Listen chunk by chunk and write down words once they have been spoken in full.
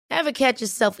Ever catch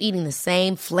yourself eating the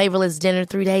same flavorless dinner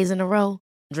 3 days in a row?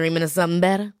 Dreaming of something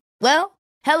better? Well,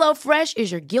 HelloFresh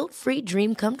is your guilt-free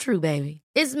dream come true, baby.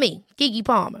 It's me, Keke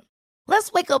Palmer.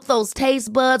 Let's wake up those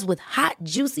taste buds with hot,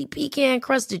 juicy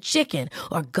pecan-crusted chicken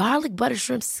or garlic butter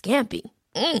shrimp scampi.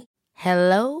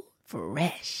 Hello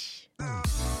Fresh.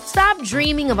 Stop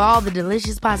dreaming of all the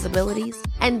delicious possibilities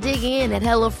and dig in at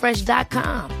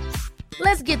HelloFresh.com.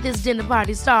 Let's get this dinner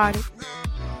party started.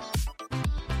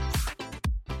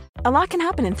 A lot can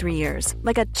happen in 3 years,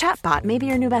 like a chatbot may be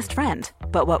your new best friend.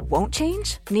 But what won't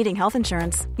change? Needing health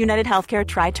insurance. United Healthcare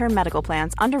Tri-Term Medical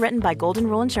Plans, underwritten by Golden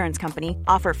Rule Insurance Company,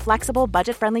 offer flexible,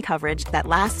 budget-friendly coverage that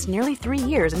lasts nearly 3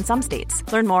 years in some states.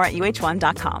 Learn more at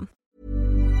uh1.com.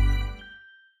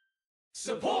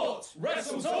 Support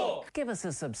Wrestle Talk! Give us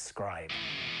a subscribe.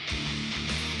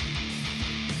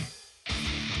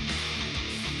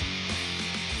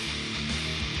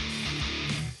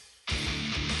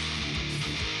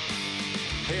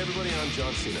 Hey everybody, I'm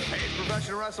John Cena. Hey, it's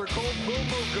professional wrestler Colt Boom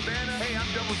Boom Cabana. Hey, I'm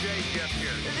Double J Jeff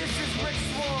here. And this is Rick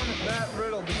Swan. Matt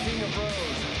Riddle, the King of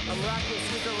Rose. I'm Rocky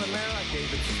Sika Romero.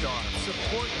 David Starr.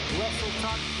 Support Wrestle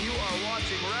Talk. You are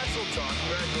watching Wrestle Talk.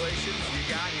 Congratulations, you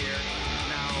got here.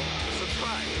 Now,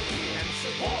 subscribe and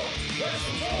support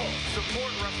Wrestle Talk.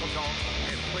 Support Wrestle Talk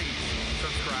and please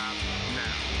subscribe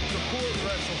now. Support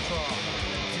Wrestle Talk.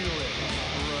 Do it,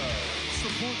 bro.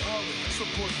 Support Ollie.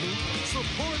 Support me.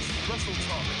 Support Wrestle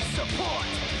Talk. Support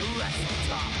Wrestle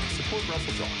Talk. Support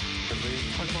Wrestle Talk. Because we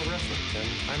talk about wrestling, and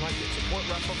I like it. Support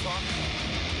Wrestle Talk.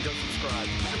 And go subscribe.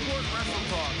 Support Wrestle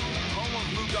Talk. Home of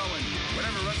Luke Owen.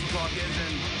 Whatever Wrestle Talk is,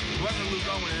 and whoever Luke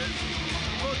Owen is,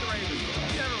 vote the Ravens.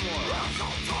 Nevermore.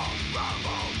 Wrestle Talk.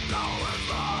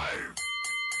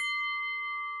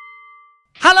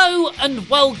 Hello and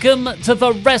welcome to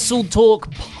the Wrestle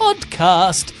Talk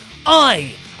podcast.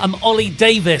 I am Ollie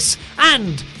Davis,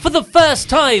 and for the first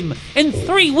time in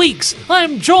 3 weeks, I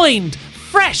am joined,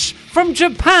 fresh from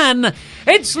Japan,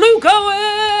 it's Luke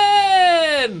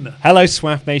Owen! Hello,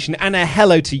 Swaff Nation, and a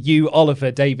hello to you,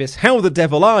 Oliver Davis. How the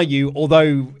devil are you?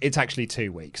 Although it's actually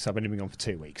 2 weeks. I've only been gone for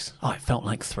 2 weeks. Oh, it felt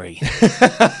like 3.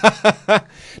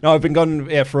 No, I've been gone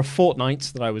for a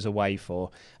fortnight that I was away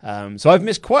for. So I've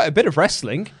missed quite a bit of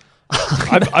wrestling.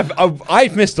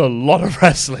 I've missed a lot of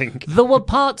wrestling. There were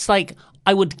parts like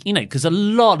I would, because a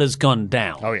lot has gone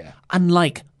down. Oh, yeah. And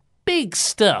like big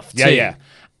stuff too. Yeah.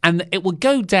 And it would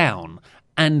go down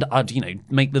and I'd,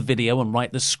 make the video and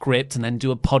write the script and then do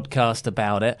a podcast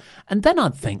about it. And then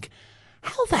I'd think,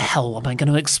 how the hell am I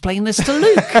going to explain this to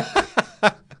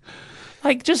Luke?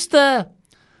 Like just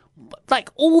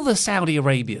all the Saudi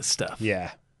Arabia stuff.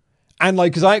 Yeah. And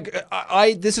because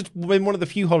I this has been one of the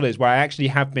few holidays where I actually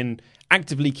have been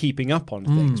actively keeping up on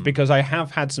things because I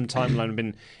have had some time alone. I've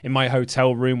been in my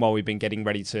hotel room while we've been getting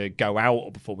ready to go out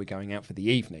or before we're going out for the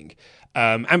evening.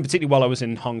 And particularly while I was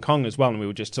in Hong Kong as well, and we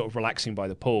were just sort of relaxing by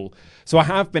the pool. So I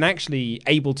have been actually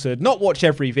able to not watch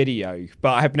every video,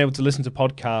 but I have been able to listen to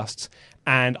podcasts.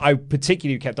 And I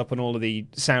particularly kept up on all of the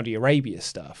Saudi Arabia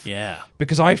stuff. Yeah.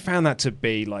 Because I found that to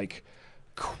be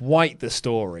quite the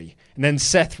story. And then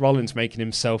Seth Rollins making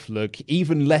himself look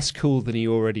even less cool than he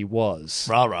already was.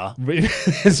 Rah-rah.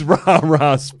 His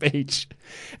rah-rah speech.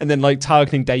 And then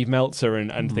targeting Dave Meltzer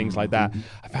and things like that.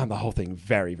 I found the whole thing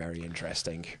very, very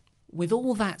interesting. With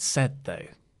all that said, though,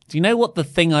 do you know what the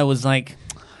thing I was like?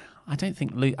 I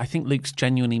think Luke's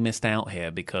genuinely missed out here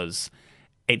because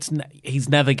he's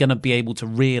never going to be able to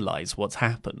realise what's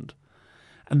happened.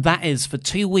 And that is, for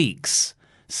 2 weeks,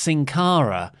 Sin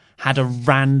Cara had a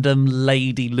random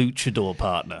lady luchador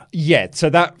partner. Yeah,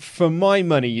 so that, for my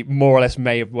money, more or less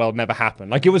may have never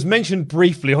happened. It was mentioned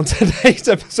briefly on today's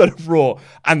episode of Raw,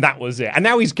 and that was it. And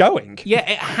now he's going. Yeah,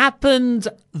 it happened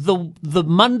the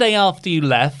Monday after you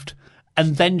left,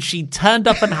 and then she turned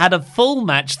up and had a full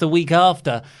match the week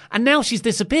after, and now she's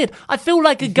disappeared. I feel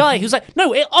like a guy who's like,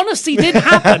 no, it honestly did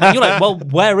happen. And you're like, well,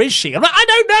 where is she? I'm like, I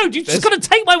don't know. You just got to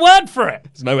take my word for it.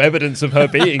 There's no evidence of her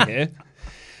being here.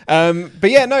 But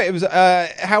yeah, no, it was.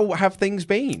 How have things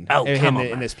been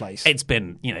in this place? It's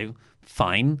been,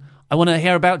 fine. I want to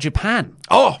hear about Japan.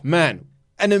 Oh man,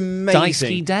 an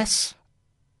amazing Daisuke Des.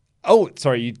 Oh,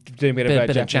 sorry, you doing a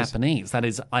bit of Japanese. That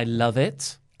is, I love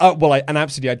it. Oh well,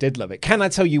 absolutely, I did love it. Can I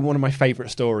tell you one of my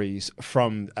favourite stories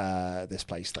from this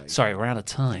place, though? Sorry, we're out of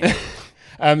time.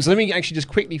 So let me actually just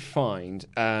quickly find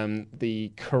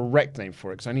the correct name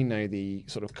for it, because I only know the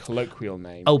sort of colloquial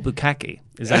name. Oh, Bukkake.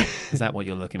 Is that what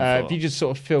you're looking for? If you just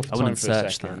sort of feel for time for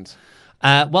a second.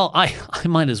 Well, I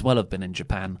might as well have been in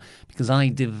Japan because I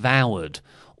devoured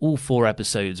all 4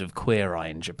 episodes of Queer Eye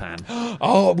in Japan.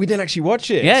 Oh, we didn't actually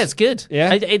watch it. Yeah, it's good.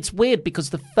 Yeah? It's weird because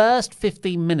the first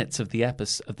 15 minutes of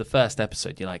the first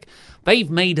episode, you're like, they've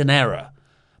made an error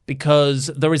because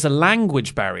there is a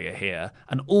language barrier here,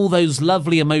 and all those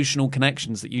lovely emotional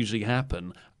connections that usually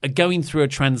happen are going through a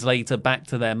translator back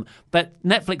to them. But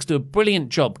Netflix do a brilliant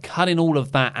job cutting all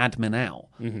of that admin out.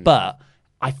 Mm-hmm. But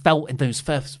I felt in those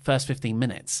first 15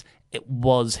 minutes, it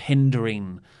was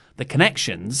hindering the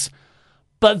connections.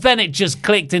 But then it just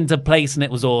clicked into place and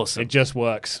it was awesome. It just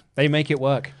works. They make it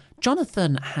work.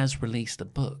 Jonathan has released a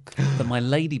book that my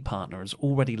lady partner has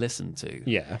already listened to.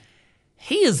 Yeah.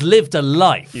 He has lived a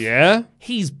life. Yeah?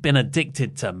 He's been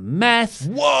addicted to meth.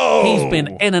 Whoa! He's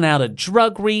been in and out of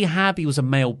drug rehab. He was a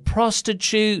male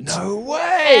prostitute. No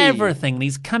way! Everything. And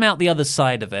he's come out the other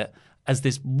side of it as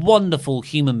this wonderful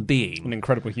human being. An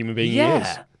incredible human being he is.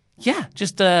 Yeah. Yeah.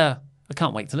 Just, I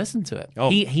can't wait to listen to it. Oh.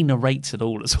 He narrates it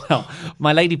all as well.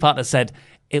 My lady partner said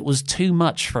it was too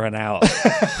much for an hour.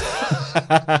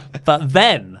 But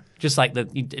then, just like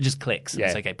it just clicks. And Yeah.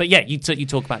 It's okay. But yeah, you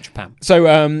talk about Japan.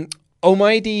 So,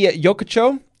 Omaide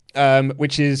Yokocho,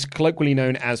 which is colloquially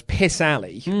known as Piss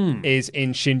Alley, is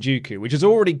in Shinjuku, which has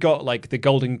already got like the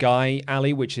Golden Guy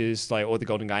Alley, which is like, or the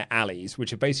Golden Guy Alleys,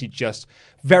 which are basically just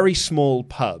very small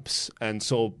pubs and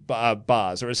sort of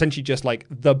bars, or essentially just like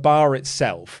the bar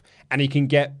itself, and you can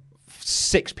get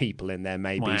 6 people in there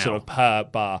maybe, Wow. sort of per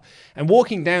bar. And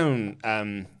walking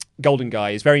down Golden Guy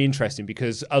is very interesting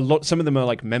because some of them are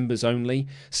like members only.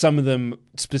 Some of them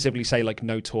specifically say like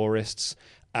no tourists.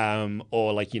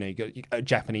 Or like, you know, you got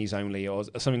Japanese only or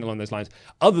something along those lines.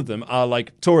 Other of them are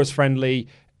like tourist friendly,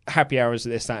 happy hours,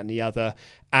 this, that, and the other.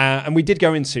 And we did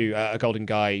go into a Golden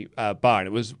Guy bar, and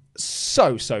it was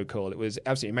so cool. It was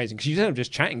absolutely amazing because you ended up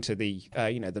just chatting to the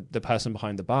person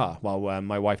behind the bar while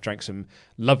my wife drank some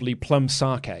lovely plum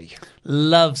sake.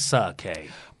 Love sake.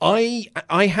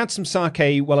 I had some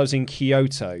sake while I was in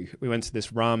Kyoto. We went to this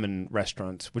ramen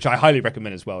restaurant, which I highly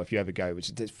recommend as well if you ever go, which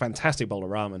is a fantastic bowl of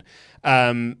ramen.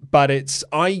 But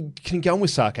I can get on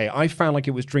with sake. I found like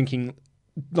it was drinking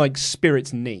like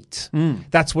spirits neat.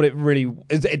 That's what it really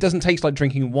is. It doesn't taste like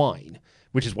drinking wine,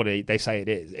 which is what they say it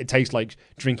is. It tastes like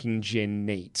drinking gin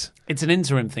neat. It's an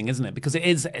interim thing, isn't it? Because it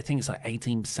is, I think it's like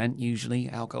 18% usually,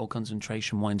 alcohol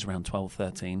concentration. Wine's around 12,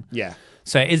 13. Yeah.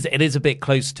 So it is a bit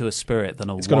closer to a spirit than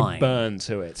a It's wine. got a burn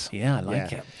to it. Yeah, I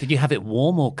like it. Did you have it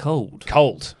warm or cold?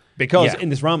 Cold. Because Yeah. in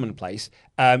this ramen place,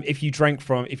 if you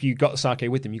got sake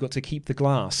with them, you got to keep the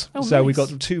glass. Oh, so we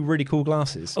nice. got 2 really cool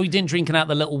glasses. Oh, you didn't drink it out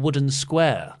the little wooden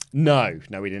square? No,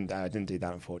 we didn't. I didn't do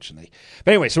that, unfortunately.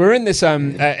 But anyway, so we're in this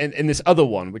in this other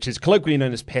one, which is colloquially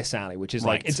known as Piss Alley, which is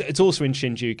like Right. it's also in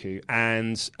Shinjuku,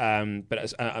 and but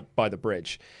it's, by the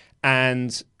bridge,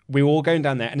 and we were all going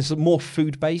down there, and it's more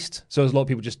food based. So there's a lot of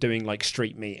people just doing like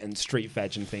street meat and street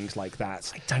veg and things like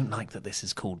that. I don't like that this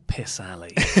is called Piss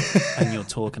Alley and you're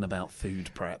talking about food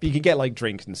prep. You can get like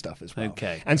drinks and stuff as well.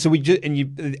 Okay. And so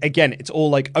again, it's all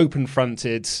like open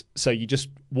fronted. So you just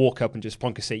walk up and just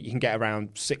plonk a seat. You can get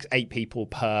around 6-8 people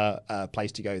per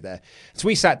place to go there. So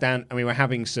we sat down and we were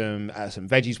having some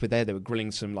veggies with there. They were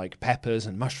grilling some like peppers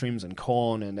and mushrooms and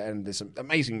corn and there's some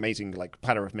amazing like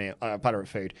platter of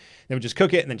food. They would just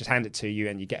cook it and then just hand it to you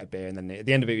and you get a beer. And then at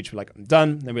the end of it, you'd be like, I'm done.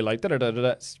 And then we're like, however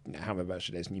much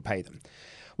it is, and you pay them.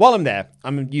 While I'm there,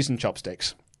 I'm using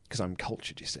chopsticks because I'm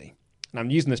cultured, you see. And I'm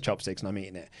using this chopsticks and I'm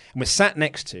eating it. And we're sat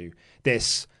next to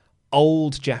this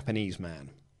old Japanese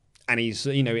man. And he's,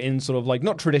 in sort of like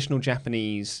not traditional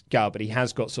Japanese garb, but he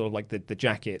has got sort of like the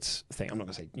jacket thing. I'm not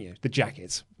going to say, the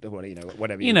jackets,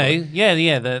 whatever.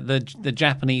 The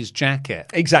Japanese jacket.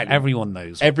 Exactly. Everyone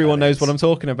knows. Everyone knows what I'm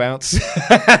talking about.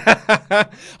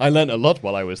 I learned a lot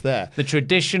while I was there. The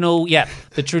traditional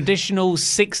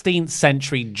 16th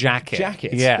century jacket.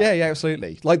 Jacket. Yeah. Yeah,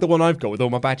 absolutely. Like the one I've got with all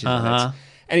my badges on it.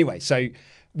 Anyway, so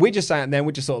we're just sat there,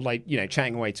 we're just sort of like,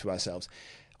 chatting away to ourselves.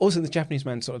 Also, the Japanese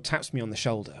man sort of taps me on the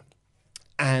shoulder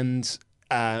and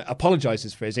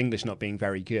apologizes for his English not being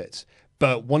very good,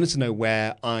 but wanted to know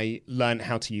where I learned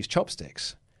how to use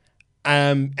chopsticks.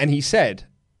 And he said,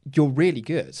 "You're really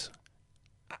good."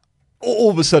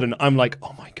 All of a sudden, I'm like,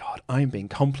 oh my God, I'm being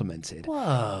complimented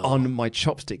on my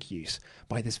chopstick use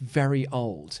by this very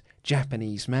old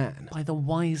Japanese man. By the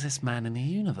wisest man in the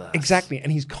universe. Exactly.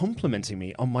 And he's complimenting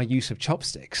me on my use of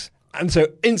chopsticks. And so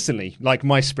instantly, like,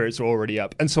 my spirits are already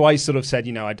up. And so I sort of said,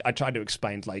 I tried to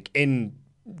explain, like, in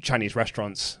Chinese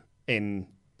restaurants in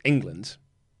England,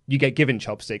 you get given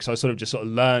chopsticks. So I sort of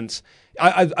learned.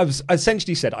 I've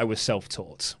essentially said I was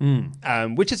self-taught,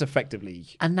 which is effectively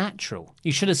a natural.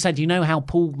 You should have said, how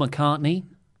Paul McCartney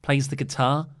plays the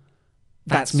guitar?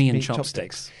 That's me in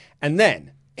chopsticks. And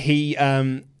then he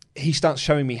he starts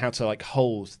showing me how to like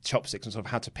hold chopsticks and sort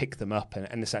of how to pick them up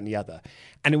and this, that, and the other.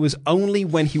 And it was only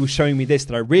when he was showing me this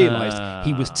that I realized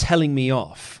he was telling me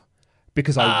off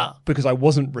because I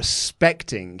wasn't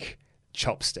respecting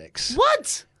chopsticks.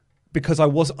 What?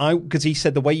 Because he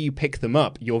said the way you pick them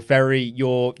up, you're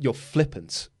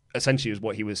flippant. Essentially, was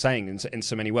what he was saying in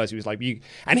so many words. He was like,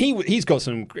 he's got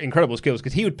some incredible skills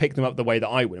because he would pick them up the way that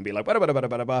I would and be like,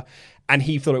 blah, and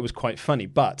he thought it was quite funny.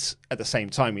 But at the same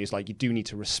time, he was like, you do need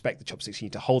to respect the chopsticks. You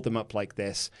need to hold them up like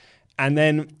this. And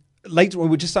then later on,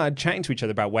 we just started chatting to each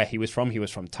other about where he was from. He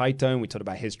was from Taito. We talked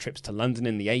about his trips to London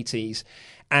in the 80s.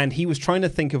 And he was trying to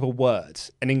think of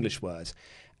an English word.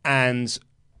 And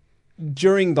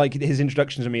during like his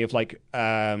introduction to me of like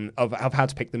of how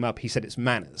to pick them up, he said it's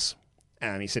manners.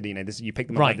 And he said, you pick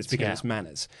them up like this because it's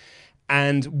manners.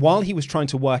 And while he was trying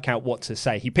to work out what to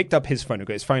say, he picked up his phone and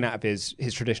got his phone out of his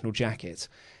traditional jacket.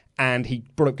 And he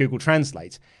brought up Google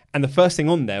Translate. And the first thing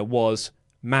on there was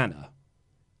manner.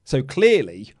 So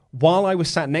clearly, while I was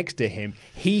sat next to him,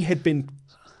 he had been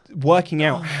working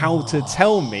out how to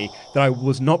tell me that I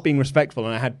was not being respectful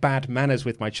and I had bad manners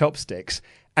with my chopsticks.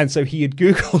 And so he had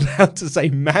Googled how to say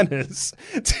manners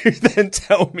to then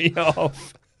tell me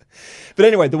off. But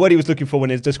anyway, the word he was looking for when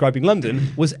he was describing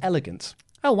London was elegant.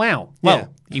 Oh, wow.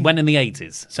 Well, he went in the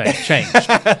 80s, so it's changed.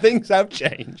 Things have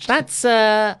changed. That's,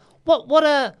 what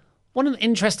an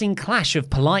interesting clash of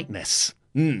politeness.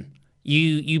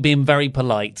 You being very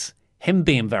polite, him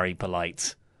being very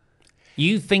polite.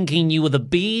 You thinking you were the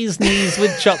bee's knees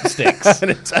with chopsticks.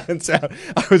 And it turns out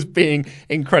I was being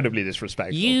incredibly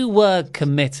disrespectful. You were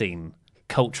committing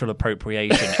cultural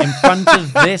appropriation in front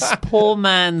of this poor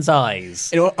man's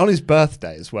eyes. On his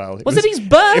birthday as well. Was it his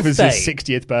birthday? It was his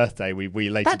 60th birthday, we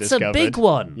later discovered. That's a big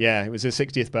one. Yeah, it was his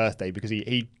 60th birthday because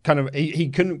he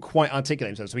couldn't quite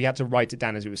articulate himself, so he had to write it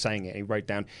down as he was saying it. He wrote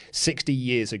down, 60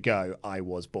 years ago, I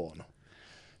was born.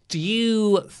 Do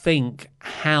you think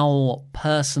how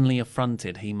personally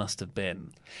affronted he must have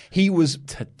been? He was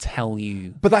to tell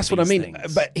you. But that's what I mean.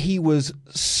 Things. But he was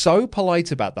so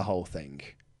polite about the whole thing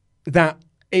that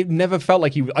it never felt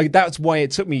like that's why it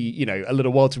took me, a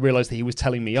little while to realize that he was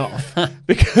telling me off.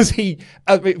 Because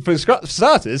for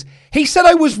starters, he said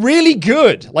I was really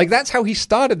good. Like, that's how he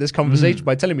started this conversation,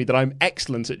 by telling me that I'm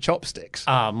excellent at chopsticks.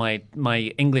 My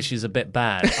English is a bit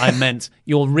bad. I meant,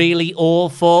 you're really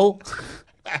awful.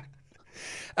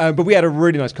 But we had a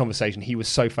really nice conversation. He was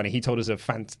so funny. He told us a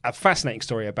fascinating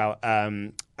story about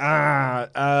the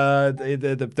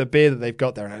beer that they've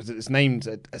got there. Its name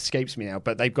escapes me now,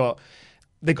 but they've got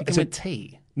it's a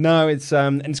tea. No, it's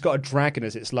and it's got a dragon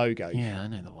as its logo. Yeah, I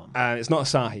know the one. It's not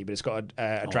Asahi, but it's got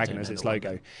a dragon as its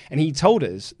logo. And he told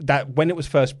us that when it was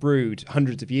first brewed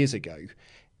hundreds of years ago,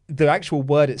 the actual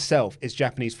word itself is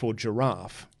Japanese for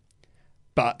giraffe.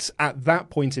 But at that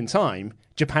point in time,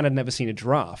 Japan had never seen a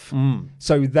giraffe.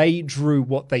 So they drew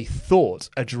what they thought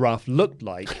a giraffe looked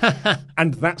like.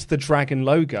 And that's the dragon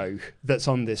logo that's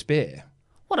on this beer.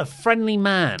 What a friendly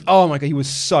man. Oh my God, he was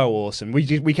so awesome. We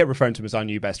kept referring to him as our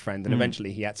new best friend, and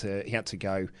eventually he had to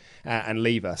go and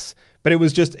leave us. But it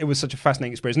was such a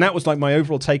fascinating experience. And that was like my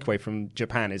overall takeaway from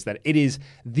Japan, is that it is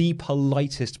the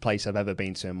politest place I've ever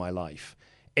been to in my life.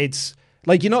 It's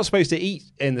like, you're not supposed to eat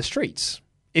in the streets.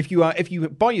 If you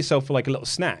buy yourself like a little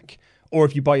snack, or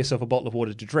if you buy yourself a bottle of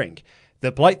water to drink,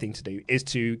 the polite thing to do is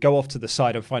to go off to the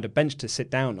side and find a bench to sit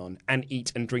down on and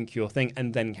eat and drink your thing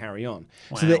and then carry on.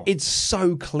 Wow. So that it's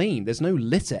so clean. There's no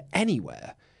litter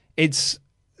anywhere. It's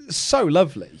so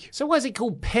lovely. So why is it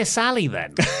called Piss Alley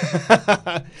then?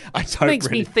 I don't Makes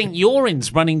me think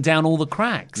urine's running down all the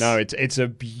cracks. No, it's a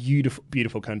beautiful,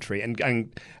 beautiful country.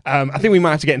 And I think we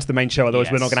might have to get into the main show,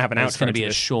 otherwise we're not going to have an outro. It's going to be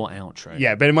a short outro.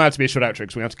 Yeah, but it might have to be a short outro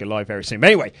because we have to go live very soon. But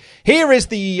anyway, here is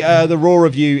the Raw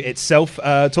review itself,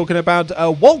 talking about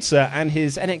Walter and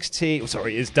his his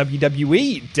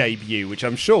WWE debut, which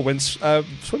I'm sure went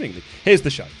swimmingly. Here's the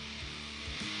show.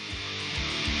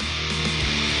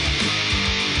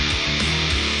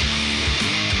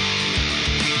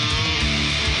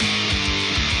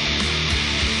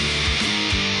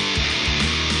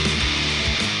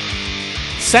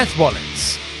 Seth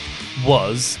Rollins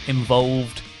was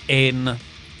involved in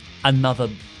another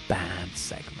bad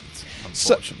segment,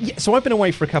 unfortunately. So I've been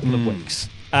away for a couple of weeks.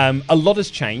 A lot has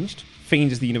changed.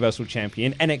 Fiend is the Universal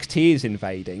Champion. NXT is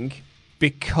invading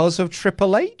because of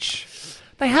Triple H.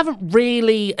 They haven't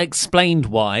really explained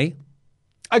why,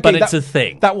 Okay, but it's a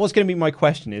thing. That was going to be my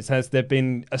question: is there a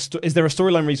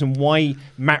storyline reason why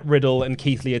Matt Riddle and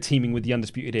Keith Lee are teaming with the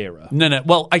Undisputed Era? No.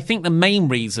 Well, I think the main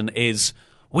reason is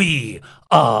we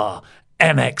are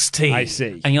NXT. I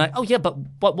see. And you're like, oh yeah, but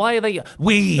why are they?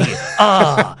 We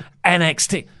are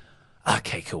NXT.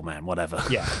 Okay, cool, man. Whatever.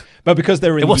 Yeah, but because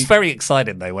they're in It was very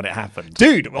exciting though when it happened.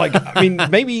 dude, like, I mean,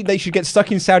 maybe they should get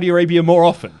stuck in Saudi Arabia more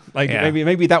often. Like, Yeah.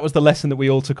 maybe that was the lesson that we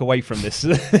all took away from this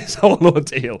this whole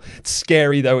ordeal,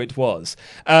 scary though it was.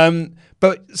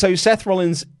 But so Seth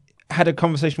Rollins had a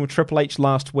conversation with Triple H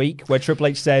last week where Triple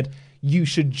H said you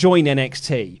should join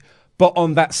NXT, but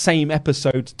on that same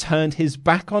episode turned his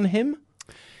back on him.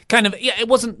 Kind of, yeah, it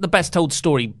wasn't the best told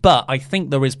story, but I think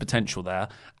there is potential there.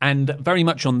 And very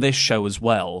much on this show as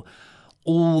well,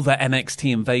 all the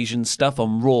NXT Invasion stuff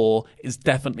on Raw is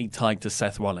definitely tied to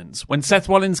Seth Rollins. When Seth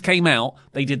Rollins came out,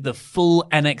 they did the full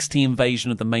NXT Invasion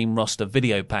of the main roster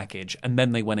video package, and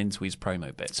then they went into his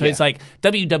promo bit. So it's like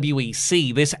WWE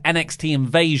see this NXT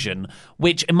Invasion,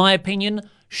 which, in my opinion,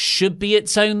 should be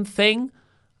its own thing.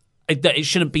 It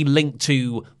shouldn't be linked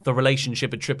to the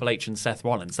relationship of Triple H and Seth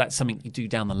Rollins. That's something you do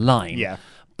down the line. Yeah.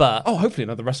 But Hopefully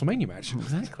another WrestleMania match.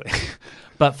 exactly.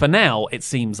 But for now, it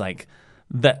seems like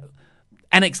that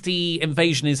NXT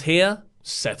Invasion is here.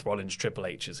 Seth Rollins, Triple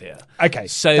H is here. Okay,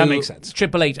 so that makes sense.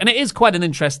 Triple H, and it is quite an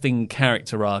interesting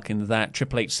character arc in that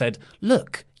Triple H said,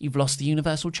 "Look, you've lost the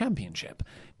Universal Championship.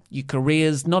 Your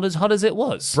career's not as hot as it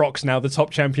was." Brock's now the top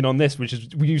champion on this, which is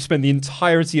you spend the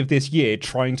entirety of this year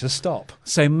trying to stop.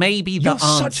 So maybe the You're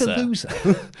answer such a loser.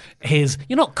 is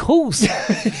you're not cool.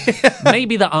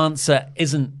 Maybe the answer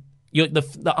isn't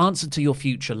the answer to your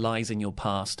future lies in your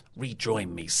past.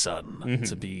 Rejoin me, son,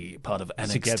 to be part of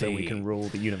NXT. Together we can rule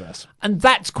the universe. And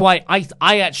that's quite.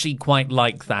 I actually quite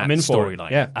like that I'm in for it,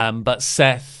 storyline. yeah. But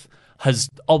Seth has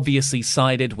obviously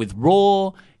sided with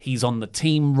Raw. He's on the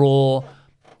team Raw.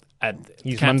 And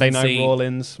He's captaincy,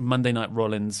 Monday Night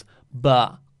Rollins.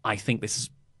 But I think this is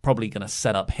probably going to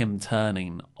set up him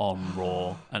turning on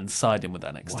Raw and siding with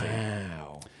NXT.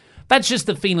 Wow. That's just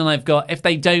the feeling I've got. If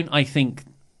they don't, I think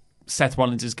Seth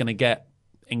Rollins is going to get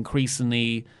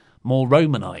increasingly more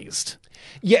Romanized.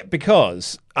 Yeah,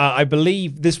 because I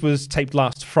believe this was taped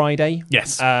last Friday.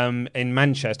 Yes. In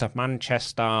Manchester.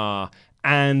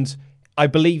 And I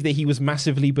believe that he was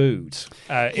massively booed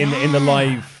in the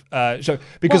live show.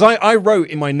 Because I wrote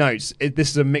in my notes, this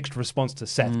is a mixed response to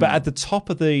Seth. But at the top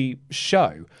of the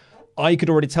show, I could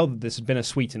already tell that this had been a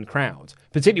sweetened crowd.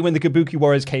 Particularly when the Kabuki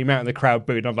Warriors came out and the crowd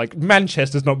booed. I'm like,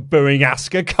 Manchester's not booing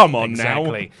Asuka. Come on now.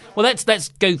 Exactly. Well, let's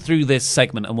go through this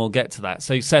segment and we'll get to that.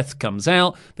 So Seth comes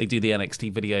out, they do the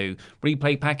NXT video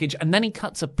replay package, and then he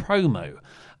cuts a promo.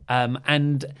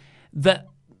 And the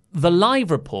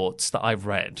live reports that I've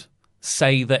read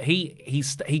say that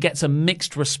he gets a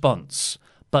mixed response,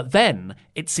 but then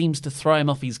it seems to throw him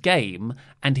off his game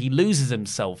and he loses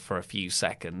himself for a few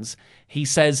seconds. He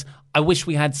says, "I wish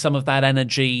we had some of that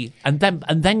energy," and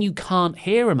then you can't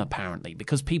hear him apparently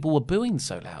because people were booing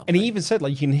so loud. And he even said,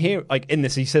 like, you can hear, like, in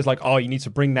this, he says, like, oh, you need to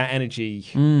bring that energy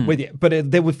with you. But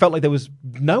it felt like there was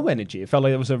no energy. It felt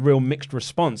like there was a real mixed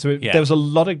response. So there was a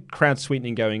lot of crowd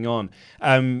sweetening going on.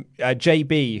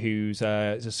 JB, who's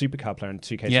a supercar player and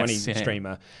 2K20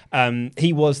 streamer,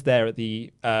 he was there at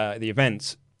the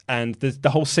event, and the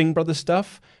whole Singh Brothers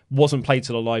stuff wasn't played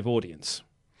to the live audience.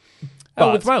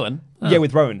 But, with Rowan? Oh. Yeah,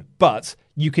 with Rowan. But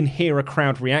you can hear a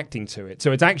crowd reacting to it.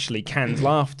 So it's actually canned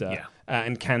laughter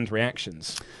and canned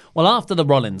reactions. Well, after the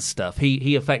Rollins stuff,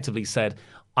 he effectively said,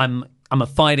 I'm a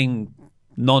fighting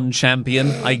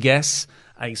non-champion, I guess.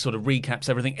 He sort of recaps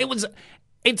everything.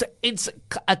 It's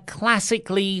a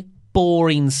classically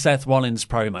boring Seth Rollins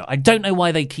promo. I don't know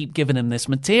why they keep giving him this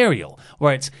material,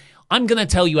 where it's, I'm going to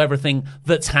tell you everything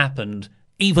that's happened,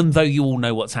 even though you all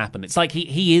know what's happened. It's like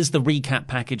he is the recap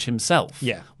package himself.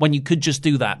 Yeah. When you could just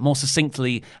do that more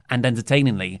succinctly and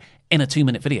entertainingly in a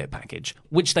 2-minute video package,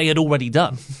 which they had already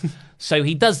done. So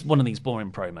he does one of these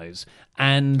boring promos.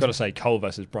 And Got to say, Cole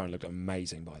versus Bryan looked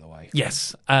amazing, by the way.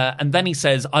 yes. And then he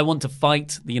says, I want to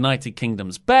fight the United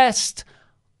Kingdom's best,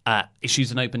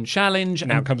 issues an open challenge.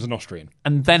 Now comes an Austrian.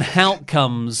 And then out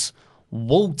comes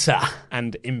Walter.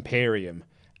 And Imperium.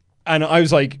 And I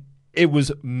was like, it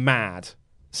was mad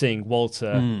seeing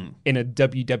Walter in a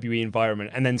WWE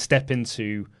environment and then step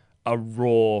into a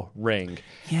Raw ring.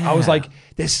 Yeah. I was like,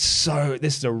 this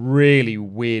is a really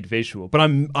weird visual, but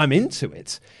I'm into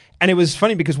it. And it was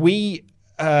funny because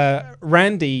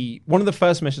Randy, one of the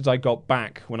first messages I got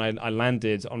back when I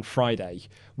landed on Friday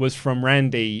was from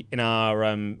Randy in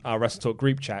our Wrestle Talk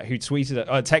group chat, who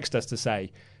texted us to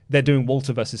say they're doing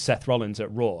Walter versus Seth Rollins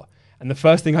at Raw. And the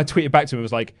first thing I tweeted back to him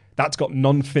was like, that's got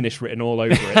non-finish written all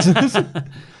over it.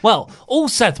 Well, all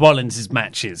Seth Rollins'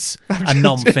 matches are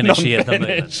non-finishy at the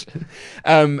moment.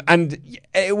 And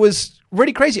it was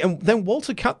really crazy. And then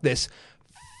Walter cut this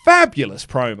fabulous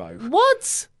promo.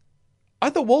 What?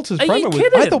 I thought Walter's Are you promo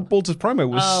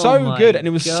kidding? was so my good, and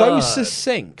it was so God.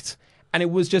 succinct. And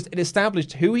it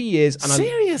established who he is. And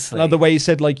Seriously? I love the way he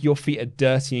said, like, your feet are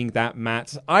dirtying that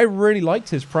mat. I really liked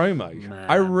his promo. Man.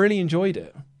 I really enjoyed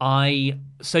it.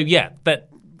 That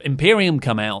Imperium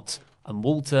come out and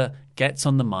Walter gets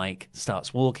on the mic,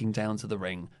 starts walking down to the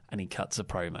ring, and he cuts a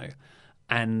promo.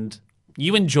 And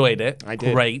you enjoyed it. I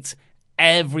did. Great.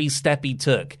 Every step he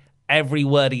took, every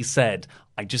word he said,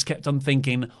 I just kept on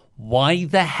thinking, why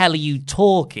the hell are you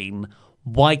talking?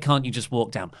 Why can't you just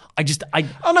walk down? I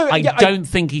don't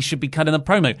think he should be cutting a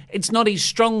promo. It's not his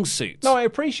strong suit. No, I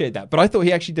appreciate that, but I thought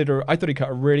he actually I thought he cut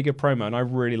a really good promo, and I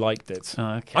really liked it.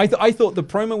 Oh, okay. I thought the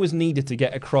promo was needed to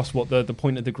get across what the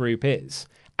point of the group is.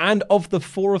 And of the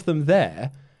four of them there,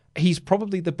 he's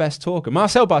probably the best talker.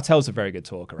 Marcel Bartel's a very good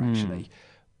talker, actually.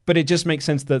 But it just makes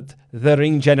sense that the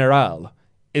Ring General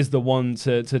is the one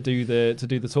to do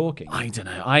the talking. I don't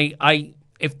know.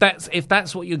 If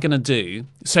that's what you're going to do,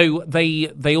 so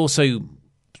they also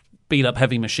beat up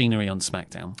Heavy Machinery on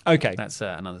SmackDown. Okay, that's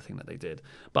another thing that they did.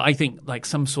 But I think like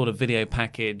some sort of video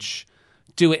package,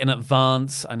 do it in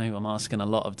advance. I know I'm asking a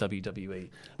lot of WWE.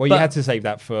 Well, you had to save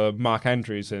that for Mark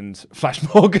Andrews and Flash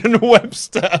Morgan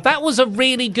Webster. That was a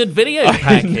really good video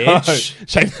package.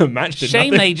 Shame the match did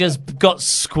Shame nothing. they just got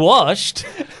squashed.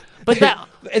 But that.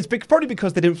 It's probably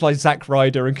because they didn't fly Zack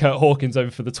Ryder and Kurt Hawkins over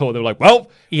for the tour. They were like,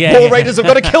 well, Yeah. War Raiders have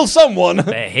got to kill someone.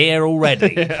 They're here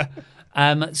already.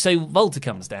 So Volta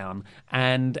comes down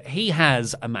and he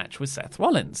has a match with Seth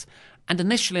Rollins. And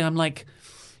initially I'm like,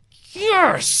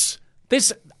 yes!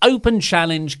 This open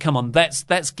challenge, come on,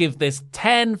 let's give this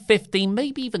 10, 15,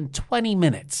 maybe even 20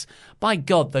 minutes. By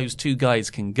God, those two guys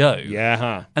can go.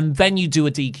 Yeah. And then you do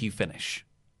a DQ finish.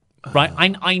 Right?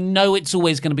 I know it's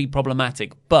always going to be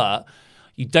problematic, but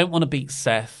you don't want to beat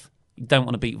Seth. You don't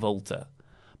want to beat Volta.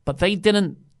 But they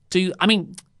didn't do... I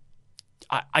mean,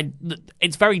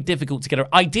 it's very difficult to get...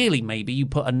 Ideally, maybe you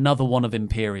put another one of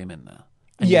Imperium in there.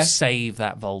 And you save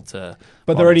that Volta.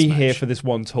 But they're already match. here for this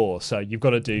one tour, so you've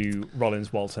got to do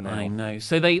Rollins Walter now. I know.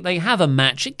 So they have a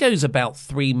match. It goes about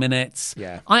 3 minutes.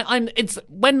 Yeah. It's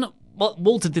when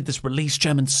Walter did this release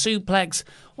German suplex,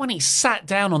 when he sat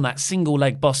down on that single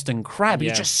leg Boston Crab,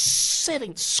 he's just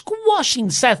sitting,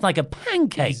 squashing Seth like a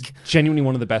pancake. He's genuinely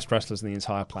one of the best wrestlers on the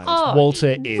entire planet. Oh,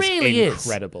 Walter he is really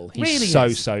incredible. is. He's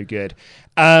Really so good.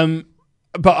 But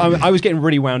I was getting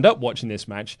really wound up watching this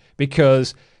match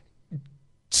because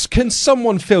can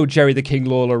someone fill Jerry the King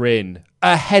Lawler in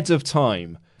ahead of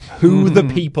time? Who the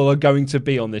people are going to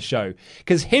be on this show?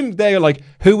 Because they're like,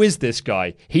 who is this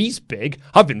guy? He's big.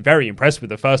 I've been very impressed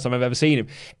with the first time I've ever seen him.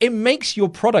 It makes your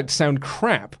product sound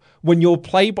crap when your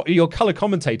color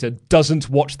commentator doesn't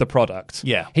watch the product.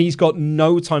 Yeah. He's got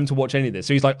no time to watch any of this.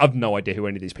 So he's like, I've no idea who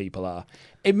any of these people are.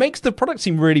 It makes the product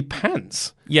seem really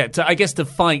pants. Yeah, I guess to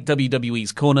fight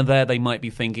WWE's corner there, they might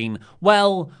be thinking,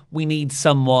 well, we need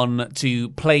someone to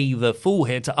play the fool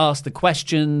here, to ask the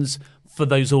questions for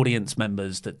those audience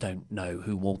members that don't know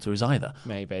who Walter is either.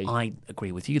 Maybe. I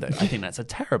agree with you, though. I think that's a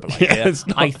terrible idea. it's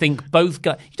not. I think both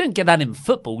guys... You don't get that in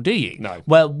football, do you? No.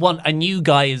 Well, a new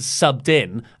guy is subbed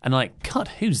in, and like, God,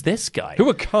 who's this guy? Who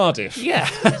are Cardiff? Yeah.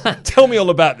 Tell me all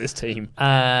about this team.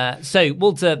 So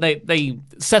Walter,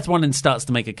 Seth Rollins starts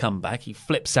to make a comeback. He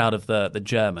flips out of the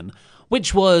German,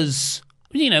 which was...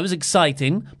 it was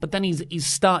exciting, but then he's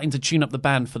starting to tune up the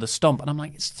band for the stomp, and I'm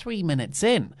like, it's 3 minutes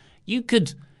in. You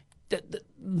could...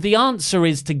 The answer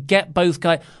is to get both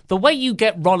guys... The way you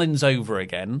get Rollins over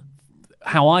again,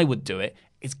 how I would do it,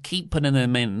 is keep putting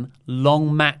them in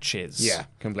long matches. Yeah,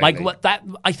 completely.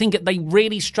 I think they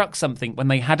really struck something when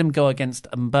they had him go against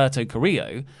Humberto Carrillo,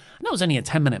 and that was only a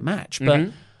 10-minute match, but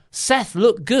Seth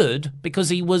looked good because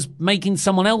he was making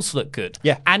someone else look good.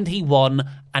 Yeah. And he won,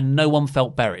 and no one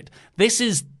felt buried. This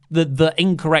is the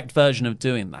incorrect version of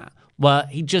doing that, where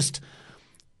he just...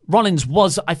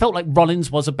 I felt like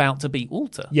Rollins was about to beat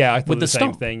Walter. Yeah, I thought with the same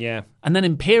stomp. thing, yeah. And then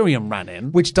Imperium ran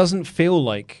in. Which doesn't feel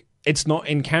like... It's not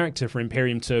in character for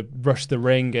Imperium to rush the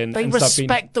ring and They and start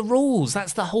respect the rules.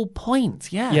 That's the whole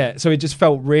point, yeah. Yeah, so it just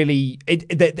felt really...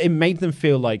 It made them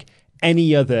feel like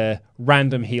any other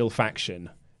random heel faction.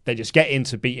 They just get in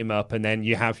to beat him up, and then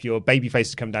you have your baby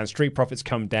faces come down, Street Profits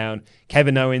come down,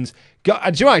 Kevin Owens.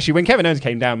 Actually, when Kevin Owens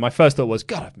came down, my first thought was,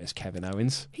 God, I've missed Kevin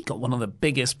Owens. He got one of the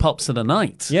biggest pops of the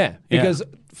night. Yeah, because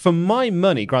for my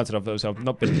money, granted, I've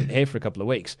not been here for a couple of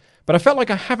weeks, but I felt like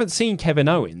I haven't seen Kevin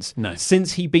Owens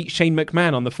since he beat Shane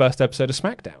McMahon on the first episode of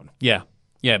SmackDown.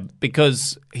 Yeah,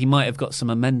 because he might have got some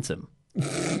momentum.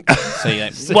 So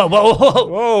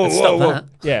whoa, stop that.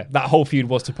 Yeah, that whole feud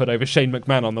was to put over Shane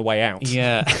McMahon on the way out.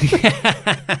 Yeah.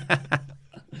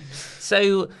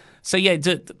 So yeah,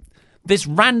 this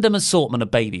random assortment of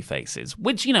baby faces,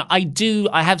 which,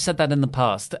 I have said that in the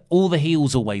past. All the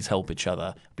heels always help each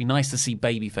other. It'd be nice to see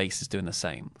baby faces doing the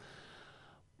same.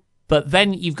 But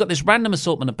then you've got this random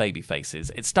assortment of baby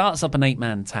faces. It starts up an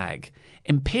 8-man tag.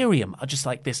 Imperium are just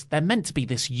like this. They're meant to be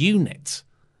this unit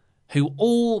who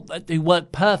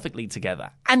work perfectly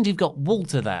together. And you've got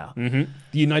Walter there. Mm-hmm.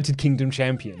 The United Kingdom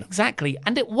champion. Exactly.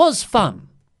 And it was fun.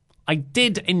 I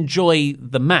did enjoy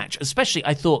the match. Especially,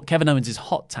 I thought Kevin Owens'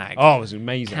 hot tag. Oh, it was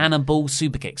amazing. Cannonball,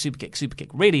 super kick.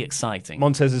 Really exciting.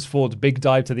 Montez Ford's big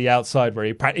dive to the outside where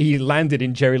he landed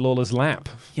in Jerry Lawler's lap.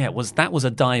 Yeah, that was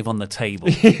a dive on the table,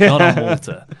 not on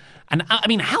Walter. And, I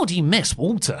mean, how do you miss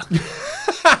Walter?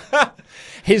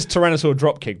 His Tyrannosaur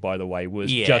dropkick, by the way,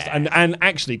 was just... And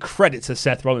actually, credit to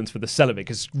Seth Rollins for the sell of it,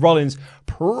 because Rollins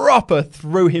proper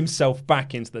threw himself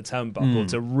back into the turnbuckle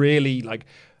to really,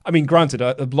 I mean, granted,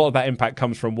 a lot of that impact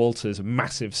comes from Walter's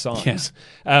massive size. Yes.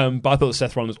 But I thought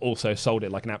Seth Rollins also sold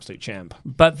it like an absolute champ.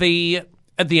 But at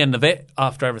the end of it,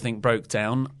 after everything broke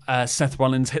down, Seth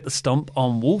Rollins hit the stomp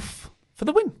on Wolf for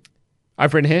the win.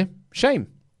 I've written here, shame.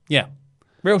 Yeah.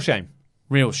 Real shame.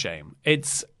 Real shame.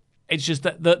 It's just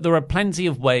that there are plenty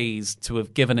of ways to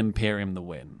have given Imperium the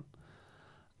win.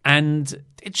 And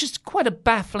it's just quite a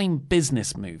baffling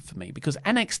business move for me because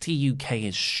NXT UK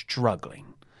is struggling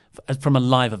from a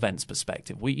live events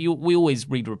perspective. We always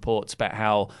read reports about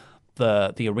how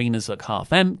the arenas look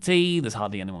half empty, there's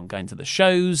hardly anyone going to the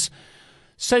shows.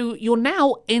 So you're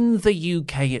now in the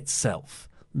UK itself.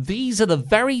 These are the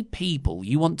very people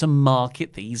you want to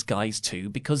market these guys to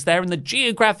because they're in the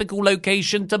geographical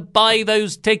location to buy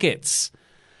those tickets.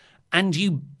 And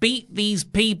you beat these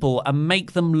people and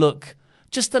make them look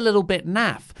just a little bit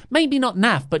naff. Maybe not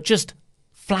naff, but just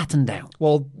flattened out.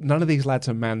 Well, none of these lads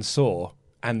are Mansoor,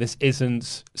 and this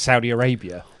isn't Saudi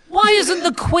Arabia. Why isn't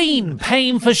the Queen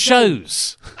paying for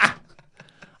shows?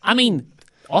 I mean,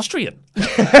 Austrian.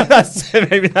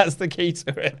 Maybe that's the key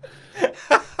to it.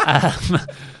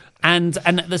 And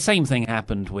the same thing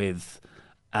happened with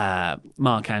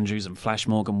Mark Andrews and Flash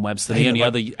Morgan Webster, the only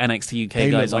other NXT UK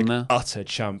guys on there. Utter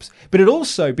chumps. But it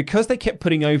also, because they kept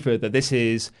putting over that this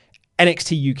is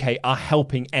NXT UK are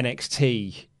helping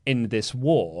NXT in this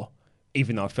war,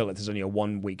 even though I feel like there's only a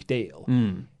 1-week deal,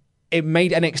 it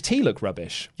made NXT look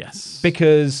rubbish. Yes.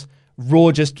 Because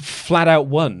Raw just flat out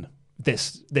won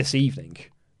this evening.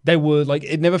 They were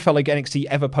it never felt like NXT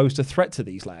ever posed a threat to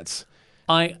these lads.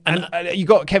 And you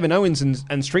got Kevin Owens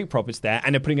and Street Profits there,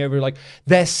 and they're putting over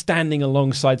they're standing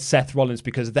alongside Seth Rollins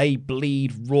because they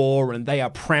bleed Raw and they are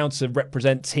proud to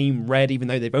represent Team Red, even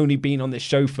though they've only been on this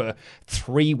show for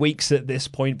 3 weeks at this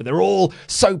point. But they're all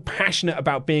so passionate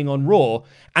about being on Raw,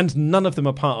 and none of them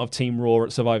are part of Team Raw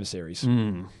at Survivor Series.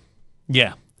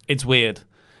 Yeah, it's weird.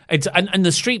 And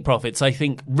the Street Profits, I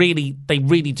think, they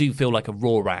really do feel like a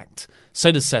Raw act.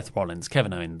 So does Seth Rollins.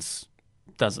 Kevin Owens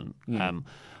doesn't.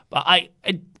 But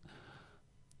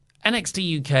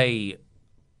NXT UK,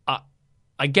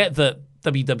 I get that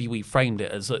WWE framed it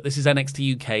as, look, this is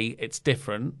NXT UK, it's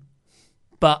different,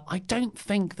 but I don't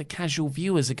think the casual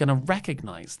viewers are going to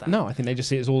recognise that. No, I think they just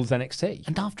see it as all as NXT.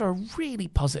 And after a really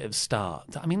positive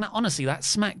start, I mean, honestly, that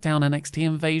SmackDown NXT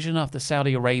invasion after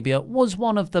Saudi Arabia was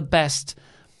one of the best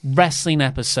wrestling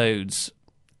episodes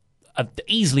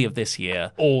easily of this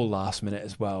year. All last minute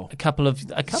as well. A couple of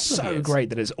so years.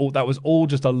 great that that was all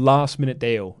just a last minute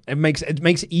deal. It makes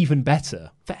it even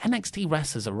better. The NXT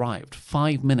wrestlers arrived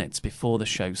 5 minutes before the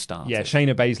show started. Yeah,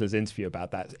 Shayna Baszler's interview about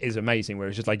that is amazing, where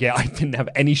it's just I didn't have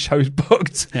any shows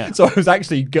booked, Yeah. so I was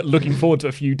actually looking forward to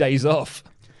a few days off.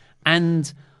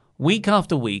 And week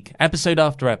after week, episode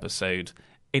after episode,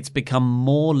 it's become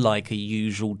more like a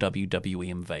usual WWE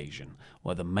invasion,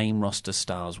 where the main roster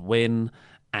stars win.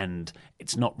 And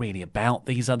it's not really about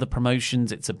these other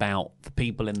promotions. It's about the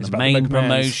people in the main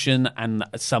promotion and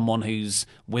someone who's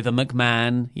with a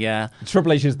McMahon. Yeah.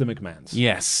 Triple H is the McMahons.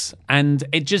 Yes. And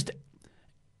it just...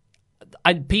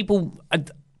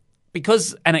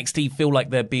 because NXT feel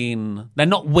like they're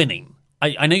not winning.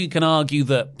 I know you can argue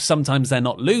that sometimes they're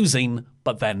not losing,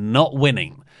 but they're not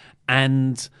winning.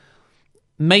 And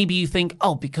maybe you think,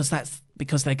 because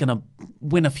they're going to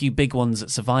win a few big ones at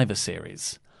Survivor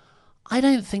Series. I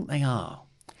don't think they are.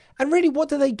 And really, what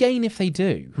do they gain if they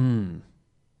do?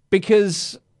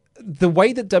 Because the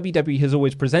way that WWE has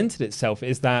always presented itself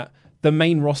is that the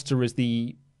main roster is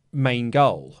the main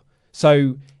goal.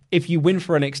 So if you win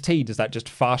for NXT, does that just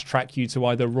fast track you to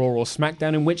either Raw or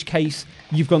SmackDown? In which case,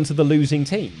 you've gone to the losing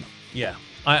team. Yeah,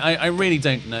 I really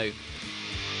don't know.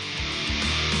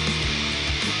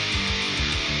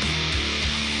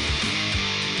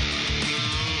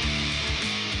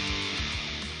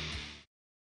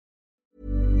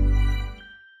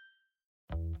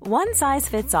 One size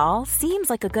fits all seems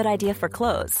like a good idea for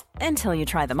clothes until you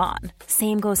try them on.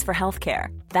 Same goes for healthcare.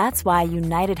 That's why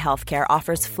United Healthcare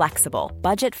offers flexible,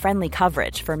 budget-friendly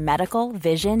coverage for medical,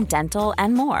 vision, dental,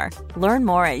 and more. Learn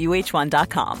more at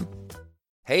uh1.com.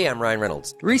 Hey, I'm Ryan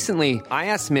Reynolds. Recently, I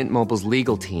asked Mint Mobile's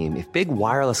legal team if big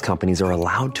wireless companies are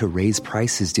allowed to raise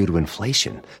prices due to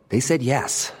inflation. They said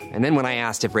yes. And then when I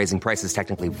asked if raising prices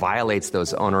technically violates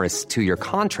those onerous 2-year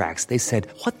contracts, they said,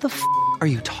 "What the f*** are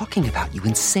you talking about, you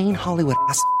insane Hollywood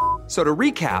ass?" So to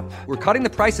recap, we're cutting the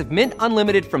price of Mint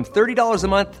Unlimited from $30 a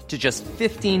month to just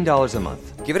 $15 a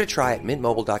month. Give it a try at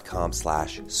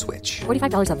mintmobile.com/switch.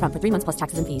 $45 up front for 3 months plus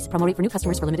taxes and fees. Promo rate for new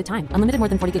customers for limited time. Unlimited more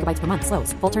than 40 gigabytes per month.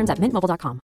 Slows full terms at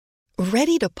mintmobile.com.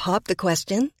 Ready to pop the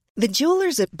question? The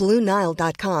jewelers at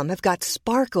BlueNile.com have got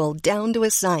sparkle down to a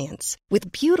science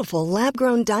with beautiful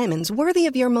lab-grown diamonds worthy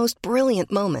of your most brilliant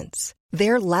moments.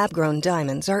 Their lab-grown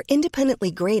diamonds are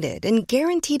independently graded and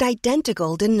guaranteed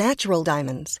identical to natural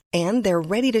diamonds, and they're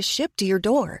ready to ship to your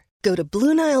door. Go to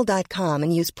BlueNile.com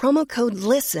and use promo code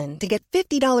LISTEN to get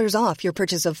 $50 off your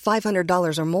purchase of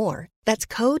 $500 or more. That's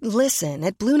code LISTEN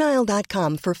at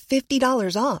BlueNile.com for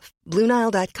 $50 off.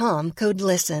 BlueNile.com, code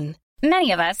LISTEN.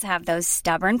 Many of us have those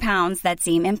stubborn pounds that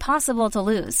seem impossible to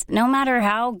lose, no matter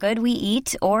how good we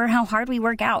eat or how hard we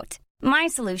work out. My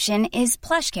solution is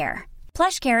PlushCare.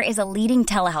 PlushCare is a leading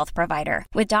telehealth provider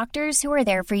with doctors who are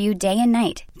there for you day and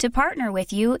night to partner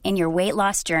with you in your weight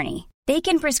loss journey. They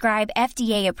can prescribe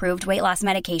FDA-approved weight loss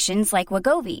medications like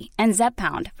Wegovy and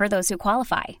Zepbound for those who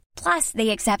qualify. Plus,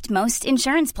 they accept most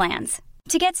insurance plans.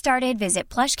 To get started, visit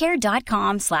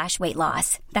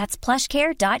plushcare.com/weightloss. That's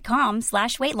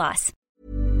plushcare.com/weightloss.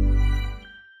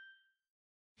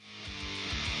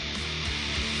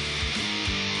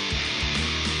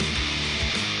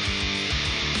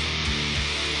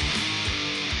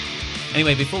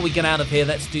 Anyway, before we get out of here,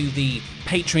 let's do the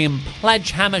Patreon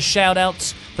Pledge Hammer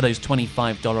shout-outs for those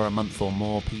 $25 a month or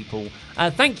more people.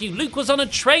 Thank you. Luke was on a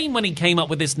train when he came up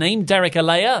with this name, Derek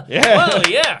Alea. Yeah. Well,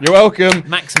 yeah. You're welcome.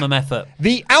 Maximum effort.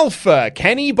 The Alpha,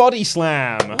 Kenny Body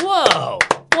Slam. Whoa.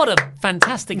 What a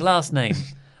fantastic last name.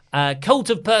 Cult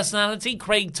of Personality,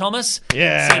 Craig Thomas.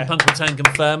 Yeah. CM Punk return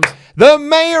confirmed. The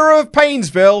Mayor of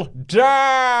Painesville,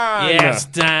 Dan. Yes,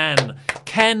 Dan.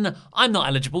 Ken, I'm not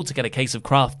eligible to get a case of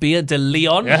craft beer. De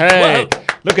Leon. Hey, Whoa.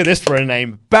 look at this for a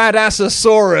name.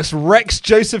 Badassosaurus Rex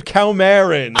Joseph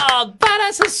Calmarin. Oh,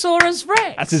 Badassosaurus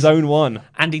Rex. That's his own one.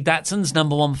 Andy Datson's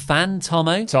 #1 fan,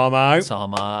 Tomo. Tomo,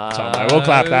 we'll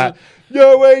clap that.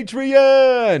 Yo,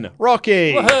 Adrian.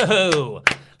 Rocky. Whoa.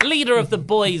 Leader of the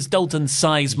boys, Dalton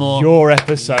Sizemore. Your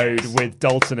episode with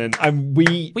Dalton and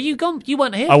we. Were you gone? You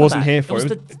weren't here. I wasn't here for it.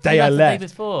 It was the day I left. The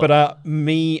day before. But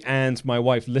me and my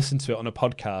wife listened to it on a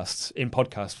podcast in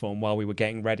podcast form while we were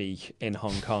getting ready in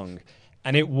Hong Kong,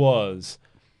 and it was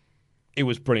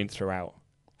brilliant throughout.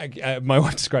 My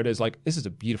wife described it as like, this is a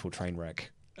beautiful train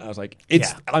wreck. I was like,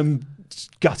 I'm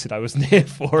gutted I wasn't here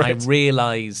for it. I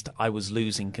realised I was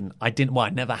losing. I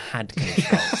never had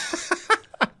control.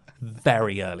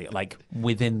 Very early, like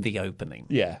within the opening.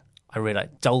 Yeah. I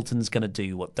realised Dalton's going to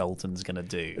do what Dalton's going to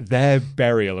do. Their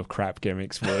burial of crap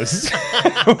gimmicks was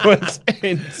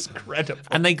incredible.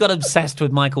 And they got obsessed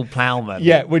with Michael Plowman.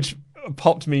 Yeah, which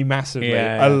popped me massively.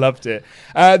 Yeah. I loved it.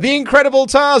 The Incredible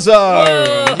Tarzo.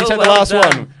 Whoa, You said the well last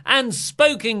done. one. And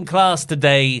spoke in class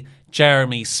today,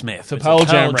 Jeremy Smith. The It's Pearl a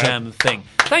Jam rap. Jam thing.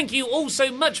 Thank you all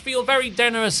so much for your very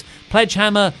generous Pledge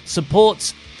Hammer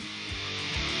support.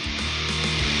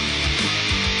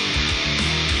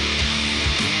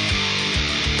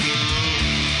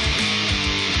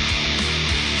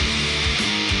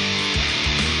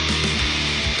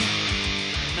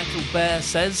 Bear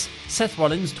says Seth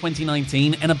Rollins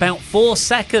 2019 in about 4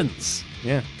 seconds.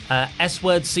 Yeah.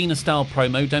 S-Word Cena style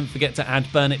promo. Don't forget to add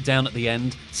Burn It Down at the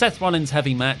end. Seth Rollins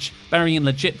heavy match. Burying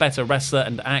legit better wrestler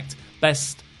and act.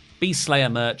 Best Beast Slayer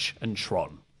merch and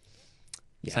Tron.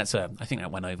 Yeah. So that's I think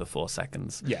that went over 4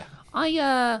 seconds. Yeah.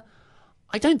 I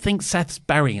don't think Seth's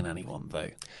burying anyone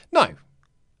though. No.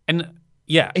 And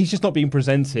yeah, he's just not being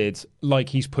presented like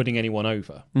he's putting anyone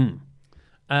over.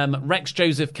 Rex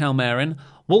Joseph Calmarin.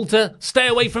 Walter, stay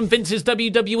away from Vince's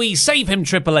WWE. Save him,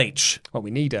 Triple H. Well,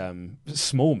 we need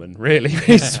Smallman, really. We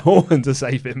need Smallman to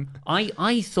save him.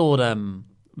 I thought,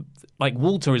 like,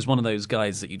 Walter is one of those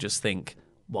guys that you just think,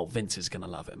 well, Vince is going to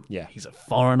love him. Yeah. He's a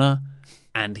foreigner,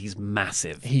 and he's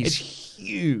massive. He's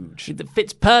huge. It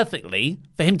fits perfectly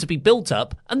for him to be built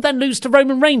up and then lose to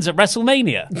Roman Reigns at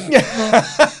WrestleMania.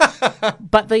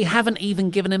 But they haven't even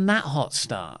given him that hot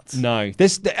start. No.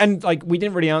 We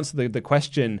didn't really answer the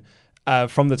question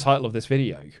from the title of this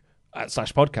video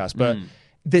 /podcast, but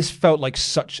this felt like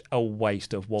such a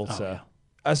waste of Walter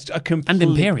a complete, And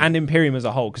Imperium. and Imperium as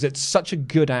a whole, because it's such a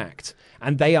good act.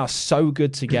 And they are so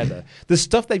good together. The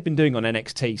stuff they've been doing on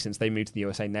NXT since they moved to the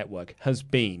USA Network has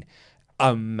been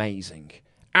amazing.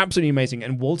 Absolutely amazing.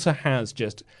 And Walter has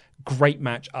just great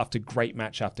match after great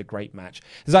match after great match.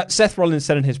 Is that Seth Rollins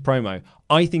said in his promo,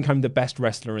 I think I'm the best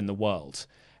wrestler in the world.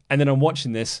 And then I'm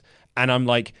watching this and I'm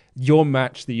like, your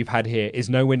match that you've had here is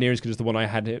nowhere near as good as the one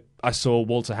I saw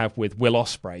Walter have with Will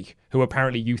Ospreay, who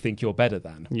apparently you think you're better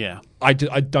than. Yeah. I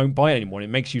don't buy it anymore. It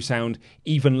makes you sound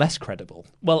even less credible.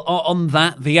 Well, on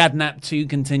that, the AdNap 2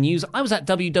 continues. I was at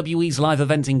WWE's live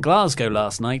event in Glasgow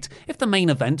last night. If the main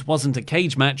event wasn't a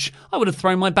cage match, I would have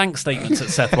thrown my bank statements at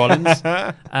Seth Rollins.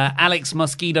 Alex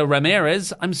Mosquito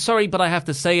Ramirez, I'm sorry, but I have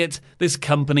to say it. This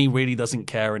company really doesn't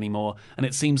care anymore, and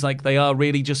it seems like they are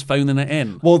really just phoning it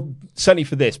in. Well, certainly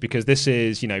for this, because this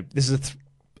is a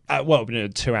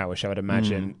 2-hour show, I'd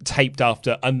imagine, taped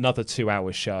after another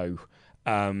 2-hour show.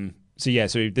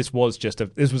 So this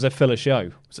was a filler show.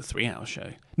 It was a 3-hour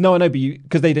show. No, I know, but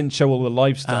because they didn't show all the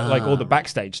live stuff, like all the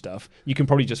backstage stuff, you can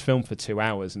probably just film for 2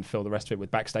 hours and fill the rest of it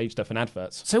with backstage stuff and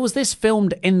adverts. So was this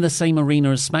filmed in the same arena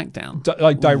as SmackDown?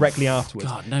 Directly afterwards.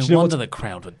 God, no wonder the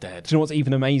crowd were dead. Do you know what's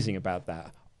even amazing about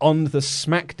that? On the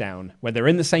SmackDown, when they're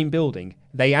in the same building,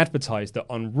 they advertised that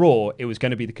on Raw, it was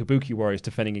going to be the Kabuki Warriors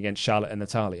defending against Charlotte and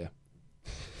Natalya.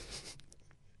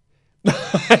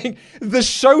 The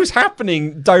show's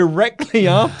happening directly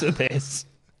after this.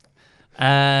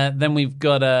 Then we've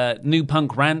got New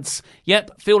Punk rants.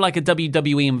 Yep, feel like a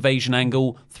WWE invasion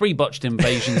angle. 3 botched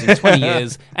invasions in 20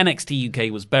 years. NXT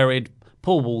UK was buried.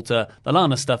 Poor Walter. The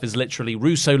Lana stuff is literally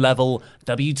Russo level.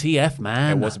 WTF,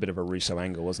 man. It was a bit of a Russo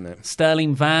angle, wasn't it?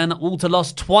 Sterling Van. Walter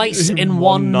lost twice in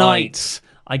one night.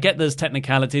 I get there's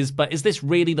technicalities, but is this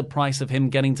really the price of him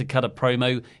getting to cut a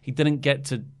promo he didn't get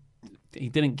to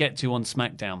on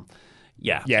SmackDown?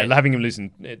 Yeah, having him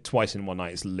losing twice in one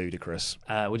night is ludicrous.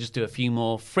 We'll just do a few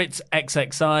more. Fritz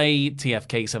XXI,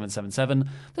 TFK777.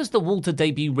 Does the Walter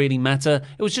debut really matter?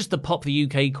 It was just to pop the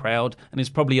UK crowd, and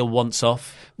it's probably a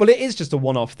once-off. Well, it is just a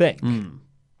one-off thing.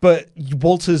 But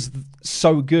Walter's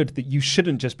so good that you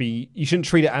shouldn't treat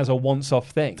it as a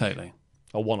once-off thing. Totally.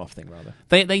 A one-off thing, rather.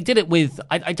 They did it with,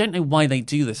 I don't know why they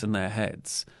do this in their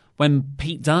heads. When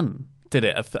Pete Dunne did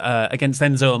it against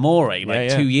Enzo Amore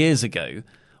 2 years ago.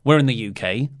 We're in the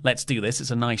UK. Let's do this. It's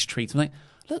a nice treat. I'm like,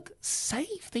 look,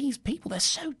 save these people. They're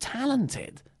so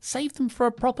talented. Save them for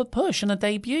a proper push and a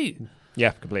debut.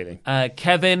 Yeah, completely.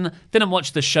 Kevin didn't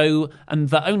watch the show, and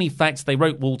the only fact they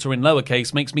wrote Walter in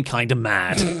lowercase makes me kind of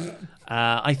mad.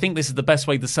 I think this is the best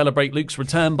way to celebrate Luke's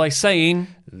return by saying,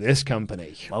 this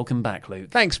company. Welcome back, Luke.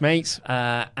 Thanks, mate.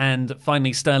 And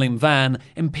finally, Sterling Van.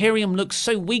 Imperium looks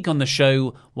so weak on the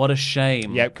show. What a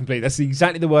shame. Yeah, completely. That's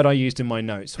exactly the word I used in my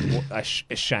notes. A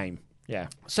shame. Yeah.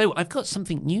 So I've got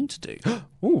something new to do.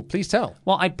 Ooh, please tell.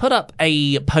 Well, I put up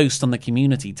a post on the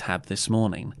community tab this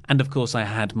morning. And of course, I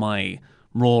had my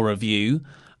Raw review.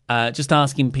 Just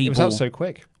asking people it was out so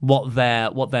quick. what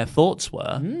their thoughts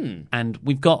were. And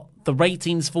we've got the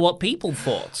ratings for what people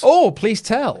thought. Oh, please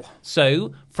tell.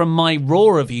 So, from my Raw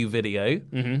review video,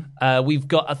 we've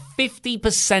got a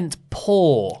 50%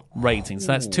 poor rating. So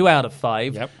that's 2 out of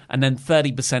 5. Yep. And then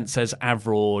 30% says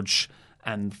average,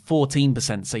 and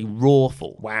 14% say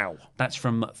rawful. Wow. That's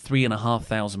from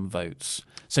 3,500 votes.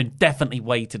 So definitely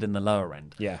weighted in the lower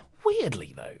end. Yeah.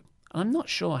 Weirdly, though, I'm not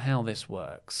sure how this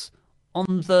works.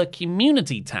 On the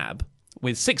community tab,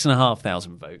 with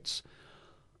 6,500 votes,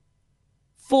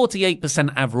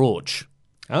 48% average.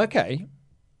 Okay.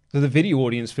 So the video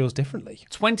audience feels differently.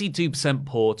 22%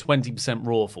 poor, 20%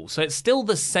 rawful. So it's still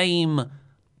the same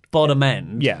bottom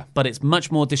end, yeah, but it's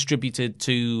much more distributed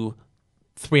to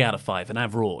 3 out of 5, an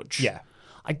average. Yeah.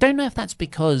 I don't know if that's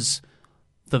because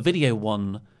the video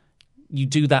one, you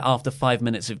do that after 5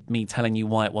 minutes of me telling you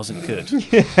why it wasn't good.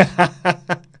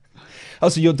 Oh,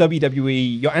 so your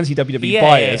WWE, your anti-WWE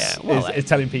bias is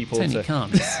telling people Tony Khan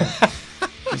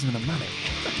gives them the money.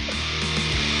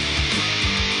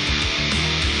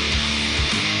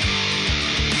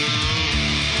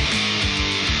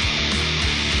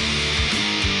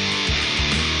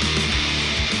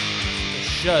 The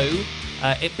show,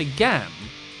 it began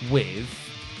with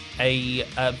a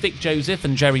Vic Joseph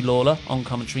and Jerry Lawler on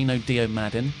commentary, no Dio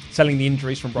Madden. Selling the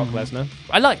injuries from Brock Lesnar.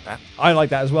 I like that. I like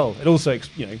that as well. It also,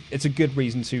 it's a good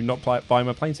reason to not buy him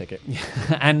a plane ticket.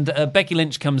 And Becky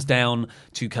Lynch comes down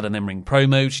to cut an in-ring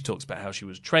promo. She talks about how she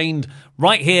was trained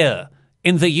right here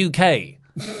in the UK.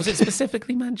 Was it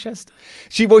specifically Manchester?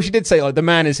 She did say, the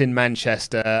man is in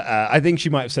Manchester. I think she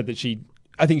might have said that she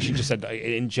I think she just said,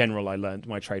 in general, I learned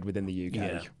my trade within the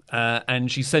UK. Yeah.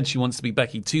 And she said she wants to be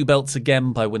Becky 2 belts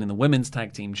again by winning the Women's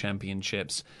Tag Team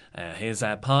Championships. Here's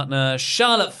our partner,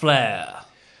 Charlotte Flair.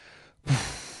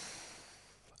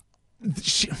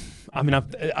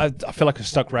 I feel like a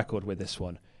stuck record with this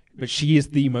one, but she is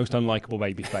the most unlikable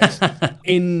babyface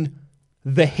in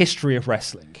the history of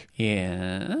wrestling.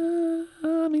 Yeah.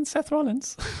 I mean, Seth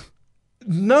Rollins.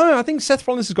 No, I think Seth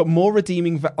Rollins has got more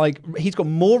redeeming, he's got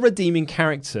more redeeming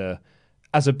character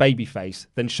as a babyface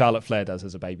than Charlotte Flair does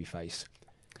as a babyface.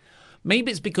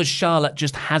 Maybe it's because Charlotte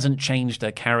just hasn't changed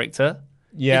her character.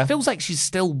 Yeah. It feels like she's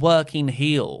still working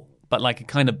heel, but like a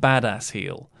kind of badass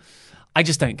heel. I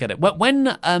just don't get it.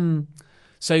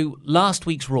 So last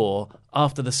week's Raw,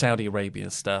 after the Saudi Arabia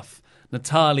stuff,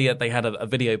 Natalya, they had a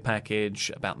video package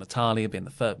about Natalya being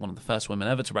one of the first women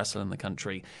ever to wrestle in the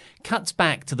country. Cuts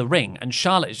back to the ring, and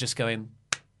Charlotte is just going...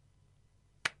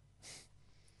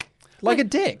 Like a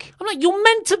dick. I'm like, you're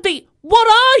meant to be... What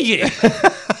are you?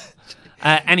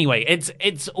 Anyway,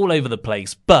 it's all over the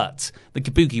place, but the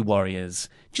Kabuki Warriors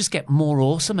just get more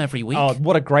awesome every week. Oh,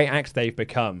 what a great act they've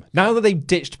become. Now that they've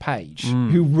ditched Paige,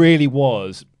 who really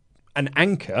was an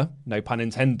anchor, no pun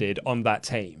intended, on that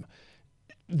team,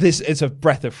 this is a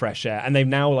breath of fresh air, and they've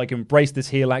now embraced this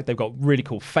heel act. They've got really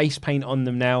cool face paint on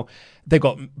them now. They've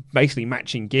got basically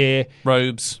matching gear,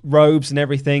 robes and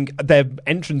everything. Their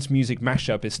entrance music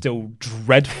mashup is still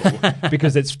dreadful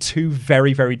because it's two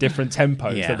very, very different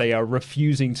tempos that they are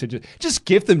refusing to just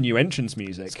give them new entrance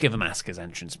music. Let's give them Asuka's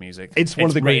entrance music. It's one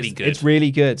of the really greatest. good. It's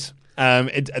really good.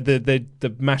 The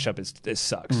mashup it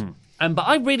sucks. But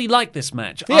I really like this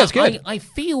match. Yeah, it's good. I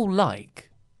feel like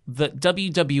that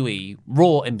WWE,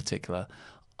 Raw in particular,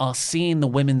 are seeing the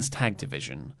women's tag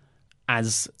division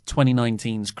as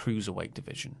 2019's cruiserweight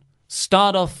division.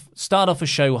 Start off a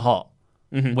show hot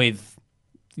with,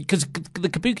 because the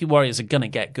Kabuki Warriors are going to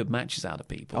get good matches out of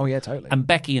people. Oh yeah, totally. And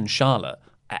Becky and Charlotte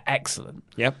are excellent.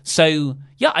 Yep. So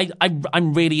yeah,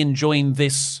 I'm really enjoying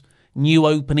this new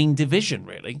opening division,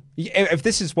 really. If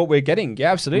this is what we're getting, yeah,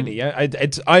 absolutely. Yeah,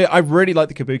 I really like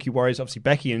the Kabuki Warriors. Obviously,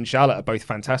 Becky and Charlotte are both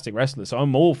fantastic wrestlers, so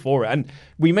I'm all for it. And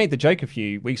we made the joke a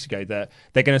few weeks ago that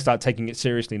they're going to start taking it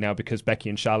seriously now because Becky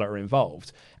and Charlotte are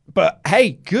involved. But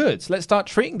hey, good. Let's start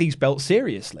treating these belts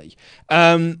seriously.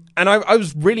 And I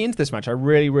was really into this match. I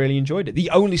really, really enjoyed it.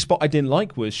 The only spot I didn't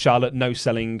like was Charlotte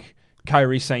no-selling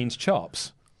Kairi Sane's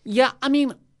chops. Yeah, I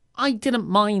mean, I didn't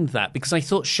mind that because I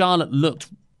thought Charlotte looked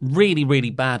really,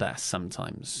 really badass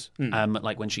sometimes.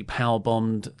 Like when she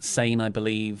powerbombed Sane, I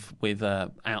believe, with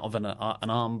out of an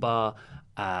armbar.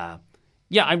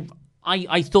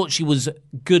 I thought she was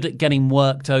good at getting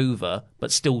worked over,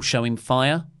 but still showing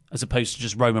fire, as opposed to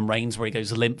just Roman Reigns, where he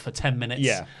goes limp for 10 minutes.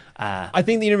 Yeah. I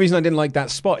think the only reason I didn't like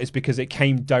that spot is because it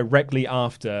came directly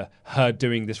after her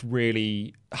doing this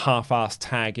really half-assed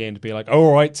tag in to be like,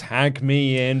 all right, tag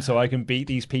me in so I can beat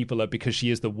these people up, because she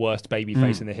is the worst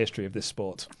babyface in the history of this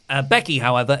sport. Becky,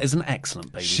 however, is an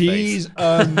excellent babyface. She's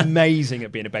amazing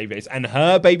at being a babyface, and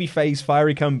her babyface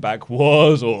fiery comeback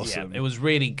was awesome. Yeah, it was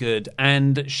really good,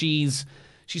 and she's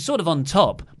sort of on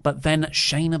top, but then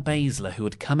Shayna Baszler, who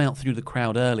had come out through the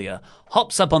crowd earlier,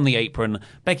 hops up on the apron.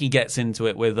 Becky gets into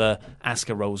it with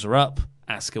Asuka rolls her up.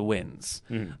 Asuka wins.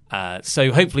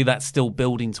 So hopefully that's still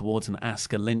building towards an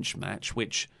Asuka Lynch match,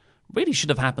 which really should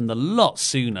have happened a lot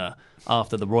sooner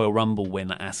after the Royal Rumble win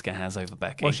that Asuka has over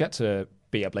Becky. Well, she had to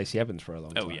beat up Lacey Evans for a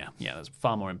long time. Oh, yeah, that's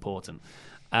far more important.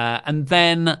 And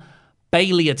then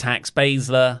Bayley attacks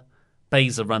Baszler.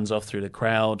 Baszler runs off through the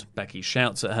crowd. Becky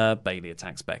shouts at her. Bayley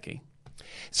attacks Becky.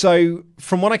 So,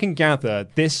 from what I can gather,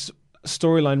 this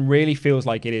storyline really feels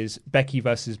like it is Becky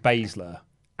versus Baszler,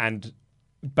 and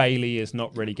Bayley is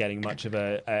not really getting much of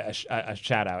a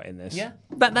shout out in this. Yeah,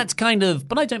 that's kind of,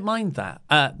 but I don't mind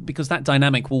that because that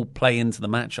dynamic will play into the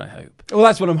match, I hope. Well,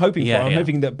 that's what I'm hoping for. I'm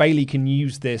hoping that Bayley can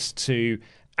use this to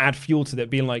add fuel to that,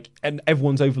 being like, and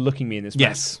everyone's overlooking me in this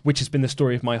match, which has been the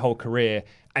story of my whole career,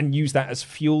 and use that as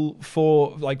fuel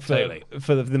for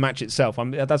the match itself.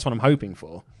 That's what I'm hoping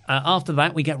for. After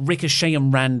that, we get Ricochet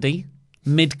and Randy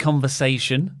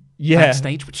mid-conversation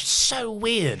backstage, which is so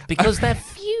weird because they're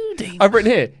feuding. I've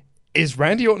written here, is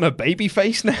Randy Orton a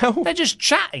babyface now? They're just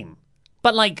chatting,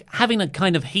 but like having a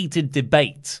kind of heated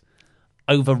debate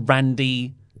over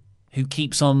Randy, who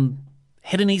keeps on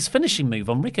hitting his finishing move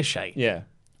on Ricochet. Yeah.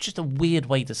 Just a weird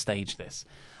way to stage this.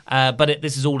 But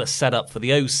this is all a setup for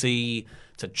the OC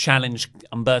to challenge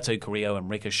Humberto Carrillo and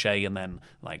Ricochet, and then,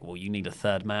 like, well, you need a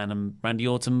third man, and Randy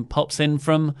Orton pops in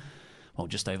from, well,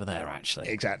 just over there, actually.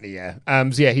 Exactly, yeah.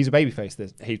 So, yeah, he's a babyface.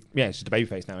 He's just a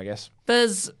babyface now, I guess.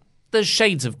 There's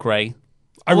shades of grey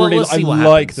I We'll see what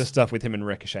like happens. the stuff with him and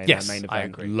Ricochet in Yes, that main event. I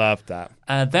agree. Loved that.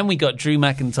 Then we got Drew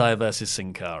McIntyre versus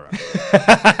Sin Cara.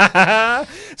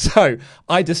 So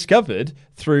I discovered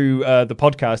through the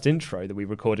podcast intro that we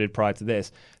recorded prior to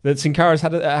this that Sin Cara's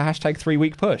had a hashtag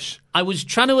 3-week push. I was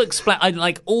trying to explain,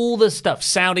 like all the stuff,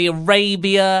 Saudi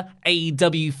Arabia,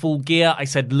 AEW Full Gear. I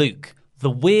said, Luke,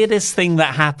 the weirdest thing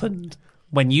that happened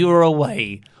when you were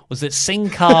away was that Sin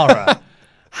Cara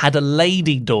had a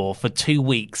lady door for 2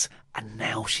 weeks and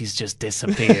now she's just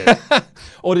disappeared.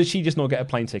 Or did she just not get a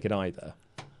plane ticket either?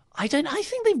 I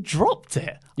think they've dropped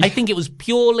it. I think it was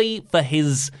purely for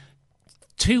his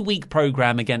 2-week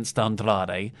program against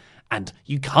Andrade. And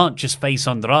you can't just face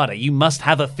Andrade. You must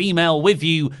have a female with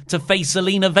you to face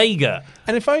Zelina Vega.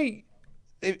 And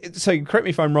so correct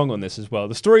me if I'm wrong on this as well.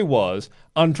 The story was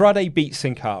Andrade beat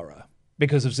Sin Cara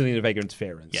because of Zelina Vega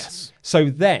interference. Yes. So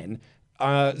then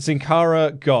Sin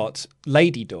Cara got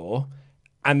Lady Door,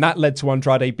 and that led to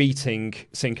Andrade beating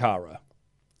Sin Cara.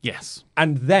 Yes.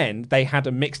 And then they had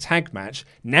a mixed tag match.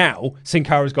 Now Sin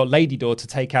Cara's got Lady Door to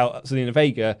take out Zelina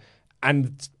Vega,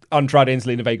 and Andrade and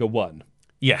Zelina Vega won.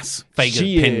 Yes. Vega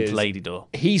She pinned is- Lady Door.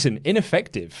 He's an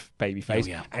ineffective babyface, Oh,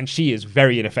 yeah. and she is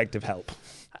very ineffective help.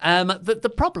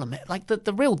 The problem, like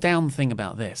the real down thing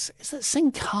about this is that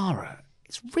Sin Cara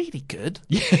is really good.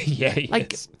 Yeah, he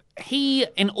Like is. he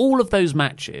in all of those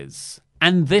matches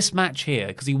and this match here,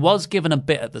 because he was given a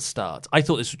bit at the start. I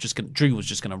thought this was Drew was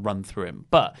just going to run through him,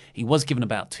 but he was given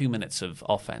about 2 minutes of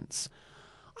offense.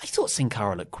 I thought Sin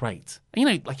Cara looked great. You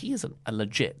know, like he is a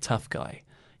legit tough guy.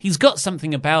 He's got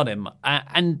something about him,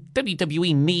 and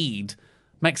WWE need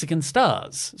Mexican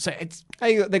stars. So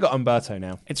Hey, they got Humberto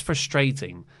now. it's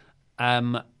frustrating.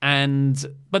 But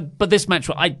this match,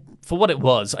 for what it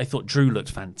was, I thought Drew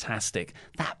looked fantastic.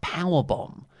 That power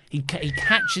bomb. He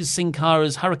catches Sin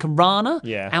Cara's Hurricane Rana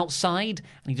outside,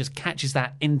 and he just catches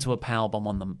that into a power bomb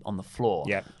on the floor.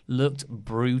 Yeah. Looked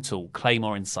brutal.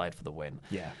 Claymore inside for the win.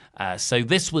 Yeah. So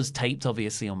this was taped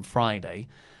obviously on Friday,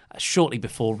 shortly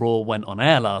before Raw went on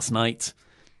air last night.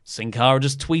 Sin Cara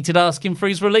just tweeted asking for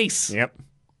his release. Yep.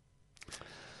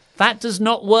 That does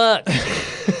not work.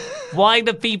 Why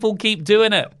do people keep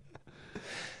doing it?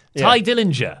 Yeah. Ty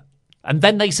Dillinger. And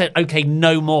then they said, okay,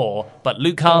 no more. But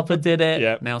Luke Harper did it.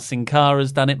 Yeah. Now Sin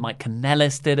Cara's done it. Mike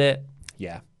Kanellis did it.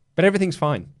 Yeah. But everything's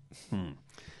fine.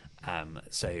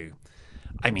 So,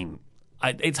 I mean,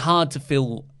 it's hard to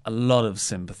feel a lot of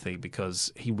sympathy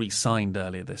because he re-signed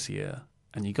earlier this year.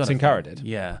 And you got Sin Cara did?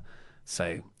 Yeah.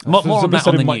 So, more on that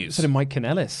So on the did news. So did Mike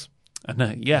Kanellis. I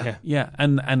know, yeah.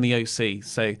 And the OC.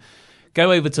 So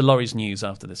go over to Laurie's News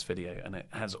after this video, and it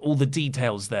has all the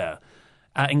details there,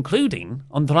 including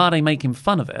Andrade making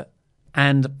fun of it,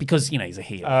 and because, he's a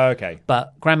heel. Okay.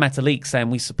 But Grand Metalik saying,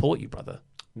 we support you, brother.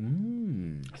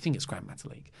 I think it's Grand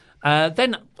Metalik.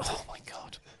 Then, oh my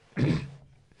God.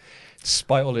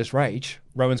 Despite all his rage,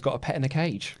 Rowan's got a pet in a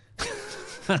cage.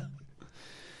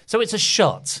 So it's a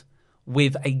shot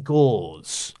with a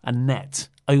gauze, a net,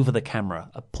 over the camera,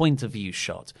 a point of view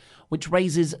shot, which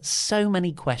raises so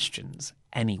many questions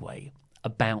anyway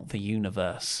about the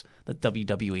universe that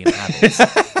WWE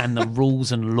inhabits and the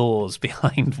rules and laws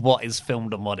behind what is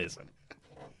filmed and what isn't.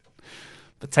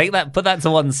 But put that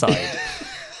to one side.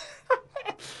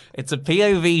 It's a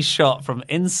POV shot from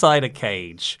inside a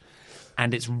cage,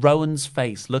 and it's Rowan's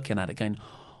face looking at it going,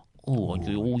 oh,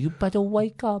 you better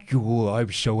wake up. Oh,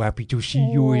 I'm so happy to see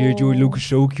you. You look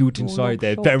so cute inside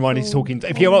there. Bear in mind, he's talking.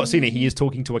 If you have not seen it, he is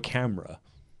talking to a camera.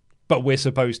 But we're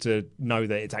supposed to know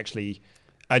that it's actually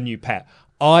a new pet.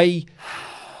 I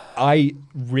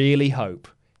really hope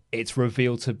it's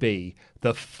revealed to be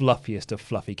the fluffiest of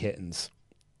fluffy kittens.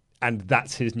 And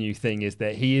that's his new thing, is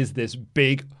that he is this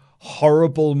big,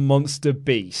 horrible monster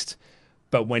beast.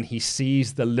 But when he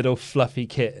sees the little fluffy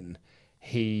kitten,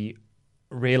 he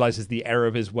realizes the error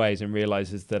of his ways and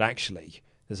realizes that actually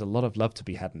there's a lot of love to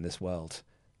be had in this world,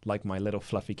 like my little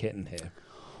fluffy kitten here.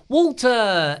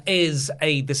 Walter is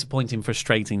a disappointing,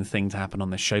 frustrating thing to happen on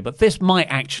this show, but this might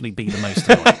actually be the most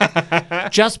annoying.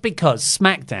 Just because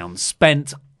SmackDown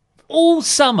spent all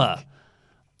summer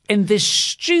in this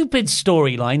stupid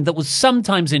storyline that was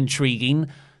sometimes intriguing,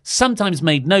 sometimes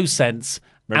made no sense.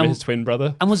 Remember his twin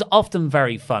brother? And was often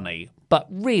very funny, but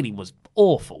really was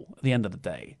awful at the end of the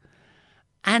day.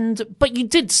 But you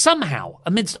did somehow,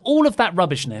 amidst all of that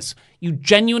rubbishness, you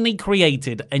genuinely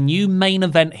created a new main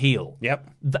event heel. Yep.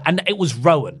 And it was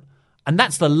Rowan. And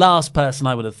that's the last person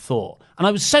I would have thought. And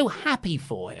I was so happy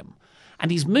for him. And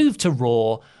he's moved to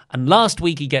Raw, and last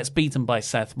week he gets beaten by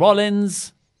Seth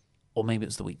Rollins, or maybe it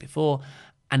was the week before,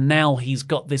 and now he's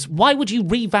got this. Why would you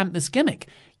revamp this gimmick?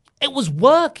 It was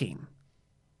working.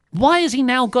 Why has he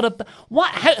now got a...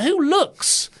 Who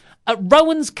looks at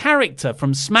Rowan's character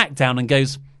from SmackDown and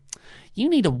goes, you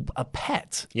need a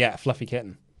pet? Yeah, a fluffy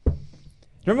kitten.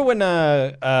 Remember when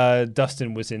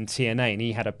Dustin was in TNA and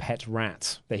he had a pet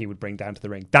rat that he would bring down to the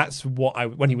ring? That's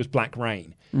what when he was Black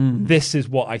Reign. This is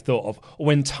what I thought of.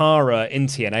 When Tara in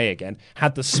TNA again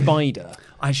had the spider.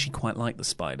 I actually quite like the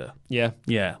spider. Yeah.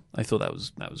 Yeah, I thought that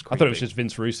was creepy. I thought it was just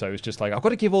Vince Russo. It was just like, I've got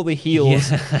to give all the heels,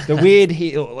 the weird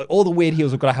heel, all the weird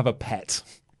heels have got to have a pet.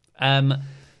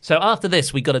 So after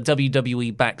this, we got a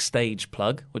WWE Backstage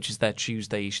plug, which is their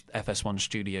Tuesday FS1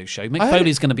 studio show. Mick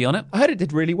Foley's going to be on it. I heard it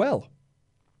did really well.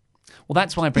 Well,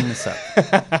 that's why I bring this up.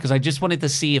 Because I just wanted to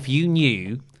see if you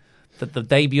knew that the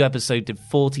debut episode did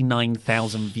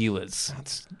 49,000 viewers.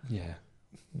 Yeah.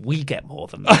 We get more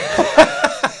than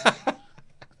that.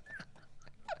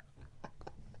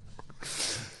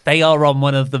 They are on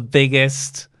one of the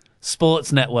biggest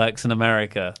sports networks in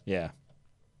America. Yeah.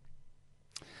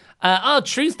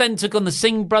 R-Truth then took on the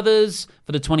Singh brothers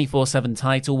for the 24/7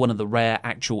 title, one of the rare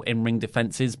actual in-ring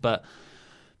defenses, but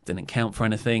didn't count for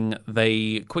anything.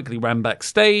 They quickly ran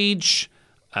backstage,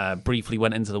 briefly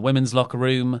went into the women's locker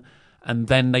room, and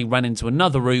then they ran into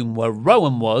another room where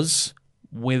Rowan was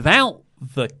without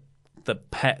the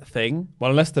pet thing.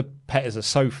 Well, unless the pet is a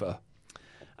sofa.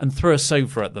 And threw a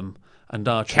sofa at them. And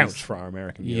R-Truth, couch for our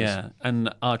American viewers. Yeah,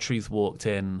 and R-Truth walked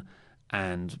in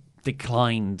and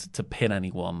declined to pin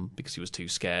anyone because he was too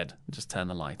scared and just turned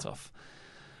the light off.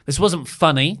 This wasn't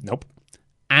funny. Nope.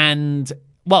 And,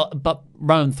 well, but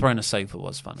Rowan throwing a sofa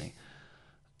was funny.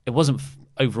 It wasn't,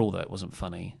 overall though, it wasn't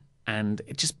funny. And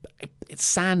it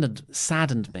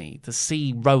saddened me to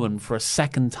see Rowan for a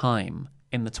second time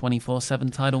in the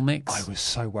 24/7 title mix. I was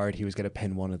so worried he was going to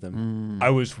pin one of them. I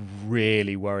was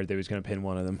really worried that he was going to pin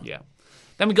one of them. Yeah.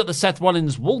 Then we got the Seth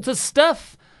Rollins Walter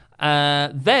stuff.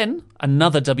 Then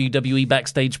another WWE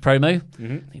backstage promo.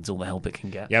 Needs all the help it can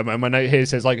get. Yeah, my note here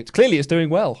says, it's doing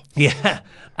well. Yeah.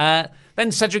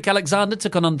 Then Cedric Alexander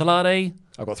took on Andrade.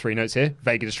 I've got 3 notes here.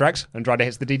 Vega distracts. Andrade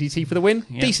hits the DDT for the win.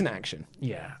 Yeah. Decent action.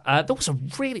 Yeah. There was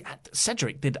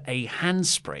Cedric did a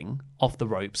handspring off the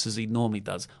ropes as he normally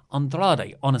does.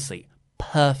 Andrade, honestly,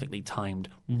 perfectly timed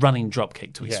running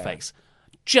dropkick to his face.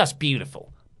 Just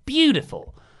beautiful.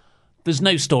 Beautiful. There's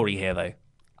no story here, though.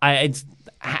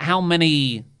 How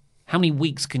many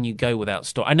weeks can you go without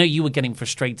story? I know you were getting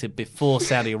frustrated before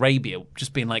Saudi Arabia,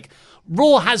 just being like,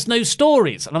 Raw has no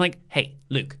stories. And I'm like, hey,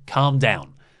 Luke, calm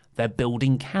down. They're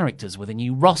building characters with a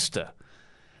new roster.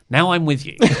 Now I'm with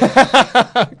you.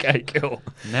 Okay, cool.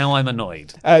 Now I'm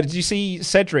annoyed. Did you see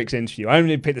Cedric's interview? I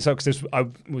only picked this up because I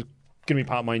was going to be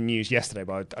part of my news yesterday,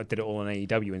 but I did it all on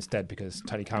AEW instead because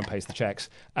Tony Khan pays the checks.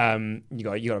 You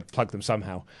got to plug them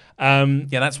somehow.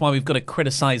 Yeah, that's why we've got to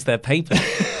criticize their paper.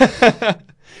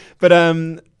 But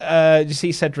did you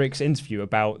see Cedric's interview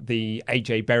about the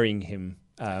AJ burying him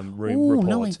room report?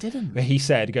 No, I didn't. Where he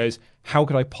goes, how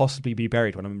could I possibly be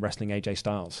buried when I'm wrestling AJ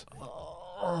Styles?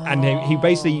 And he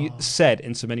basically said,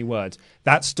 in so many words,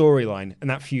 that storyline and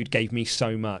that feud gave me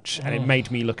so much, and it made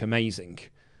me look amazing.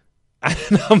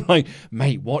 And I'm like,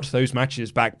 mate, watch those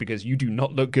matches back because you do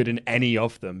not look good in any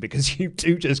of them because you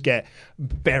do just get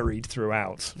buried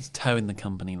throughout. He's towing the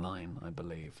company line, I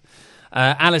believe.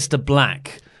 Aleister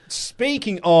Black.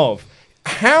 Speaking of,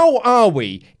 how are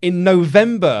we in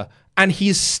November and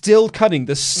he's still cutting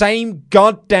the same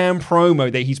goddamn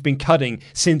promo that he's been cutting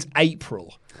since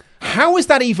April? How is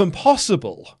that even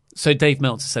possible? So Dave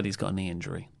Meltzer said he's got a knee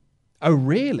injury. Oh,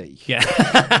 really? Yeah.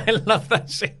 I love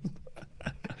that shit.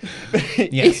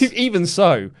 Yes. Even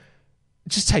so,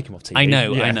 just take him off TV. I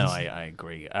know, I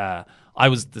agree. I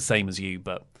was the same as you,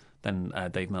 but then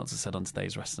Dave Meltzer said on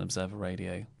today's Wrestling Observer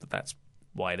Radio that that's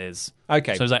why it is.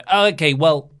 Okay. So I was like, oh, okay,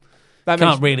 well,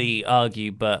 can't really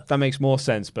argue, but... That makes more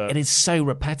sense, but... It is so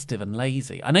repetitive and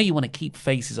lazy. I know you want to keep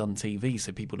faces on TV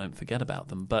so people don't forget about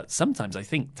them, but sometimes I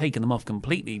think taking them off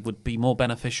completely would be more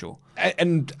beneficial.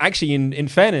 And actually, in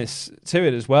fairness to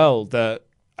it as well, that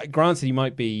granted he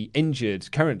might be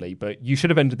injured currently, but you should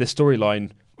have ended this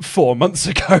storyline 4 months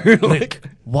ago. Like,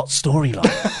 what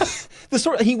storyline? The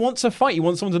story, he wants a fight. He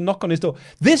wants someone to knock on his door.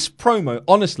 This promo,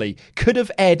 honestly, could have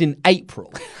aired in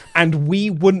April, and we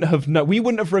wouldn't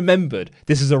have remembered.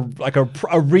 This is a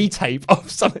retape of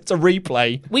something. It's a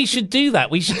replay. We should do that.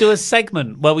 We should do a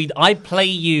segment where I play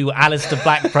you Aleister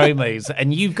Black promos,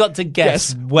 and you've got to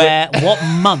guess what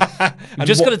month. You've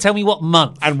just got to tell me what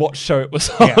month and what show it was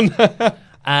on.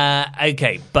 Yeah.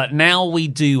 Okay, but now we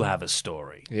do have a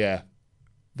story. Yeah,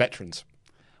 veterans.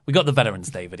 We got the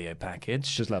Veterans Day video package,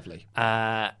 which is lovely.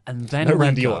 And then no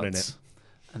Randy Orton in it.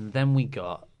 And then we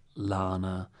got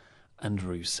Lana and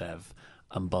Rusev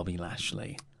and Bobby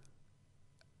Lashley.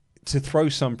 to throw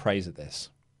some praise at this,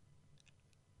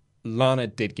 Lana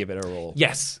did give it her all.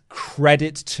 Yes.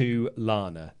 Credit to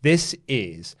Lana. This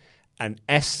is an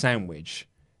S sandwich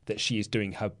that she is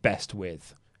doing her best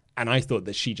with. And I thought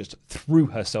that she just threw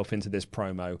herself into this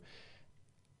promo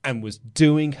and was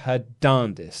doing her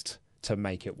darndest to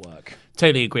make it work.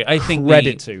 Totally agree. I think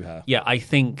Credit to her. Yeah, I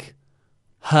think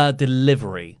her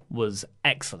delivery was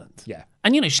excellent. Yeah.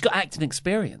 And, she's got acting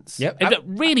experience. Yep. It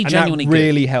really and genuinely that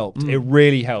really good. helped. It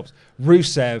really helped.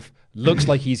 Rusev looks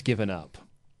like he's given up.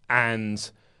 And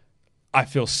I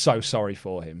feel so sorry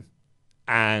for him.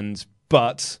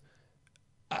 But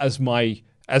as my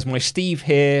Steve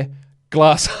here,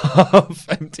 glass half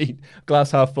empty, glass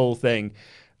half full thing,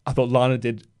 I thought Lana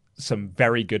did some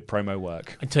very good promo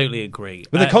work. I totally agree.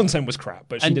 But the content was crap,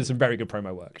 but she did some very good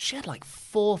promo work. She had like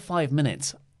 4 or 5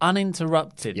 minutes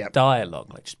uninterrupted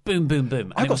dialogue, like just boom, boom,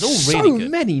 boom. And I've it got was all so really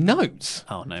good. many notes.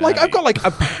 Oh no! Like I've got like a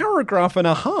paragraph and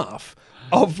a half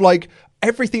of like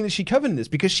everything that she covered in this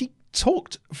because she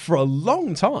talked for a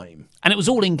long time. And it was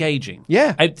all engaging.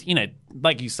 Yeah.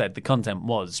 Like you said, the content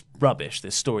was rubbish.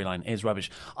 This storyline is rubbish.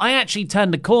 I actually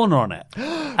turned a corner on it.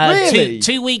 Really?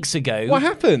 2 weeks ago. What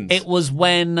happened? It was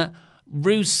when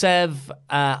Rusev...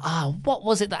 what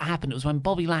was it that happened? It was when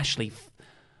Bobby Lashley...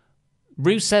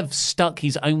 Rusev stuck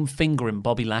his own finger in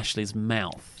Bobby Lashley's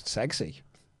mouth. Sexy.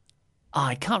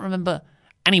 I can't remember.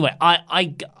 Anyway,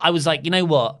 I was like, you know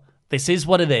what? This is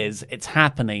what it is. It's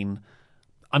happening.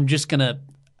 I'm just going to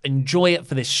enjoy it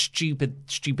for this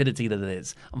stupidity that it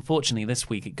is. Unfortunately, this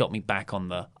week it got me back on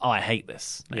the, I hate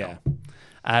this now.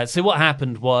 Yeah. So what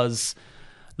happened was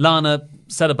Lana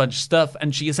said a bunch of stuff,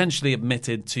 and she essentially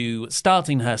admitted to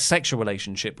starting her sexual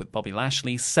relationship with Bobby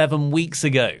Lashley 7 weeks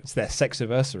ago. It's their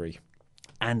sexiversary.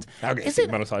 And That'll get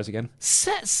monetized again.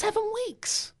 7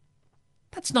 weeks?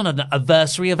 That's not an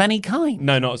anniversary of any kind.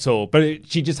 No, not at all. But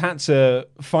she just had to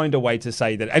find a way to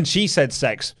say that. And she said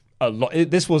sex a lot.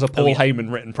 This was a Paul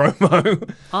Heyman written promo.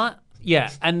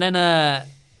 Yeah, and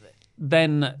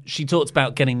then she talked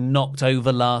about getting knocked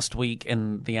over last week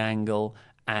in the Angle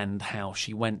and how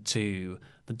she went to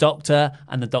the doctor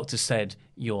and the doctor said,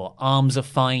 your arms are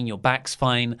fine, your back's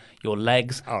fine, your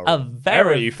legs are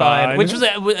very fine, which was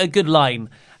a good line.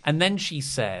 And then she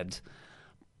said,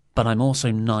 but I'm also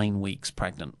 9 weeks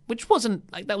pregnant, which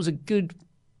wasn't, like, that was a good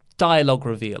dialogue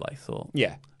reveal, I thought.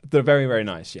 Yeah. They're very, very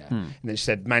nice, yeah. And then she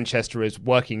said, Manchester is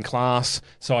working class,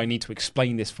 so I need to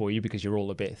explain this for you because you're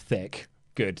all a bit thick.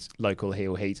 Good local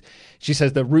heel heat. She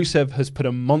says that Rusev has put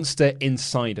a monster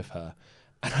inside of her.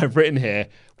 And I've written here,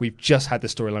 we've just had the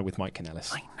storyline with Mike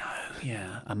Kanellis. I know,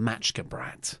 yeah. A matchka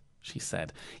brat, she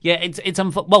said. Yeah, it's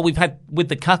well, we've had with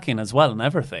the cucking as well and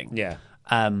everything. Yeah.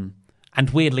 And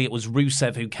weirdly, it was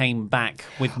Rusev who came back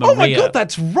with Maria. Oh my God,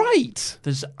 that's right!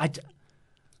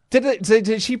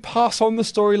 Did she pass on the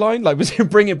storyline? Like, was it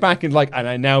bring it back and and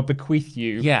I now bequeath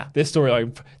you this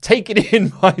storyline. Take it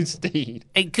in, my steed.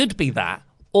 It could be that.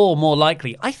 Or more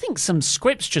likely, I think some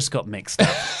scripts just got mixed up.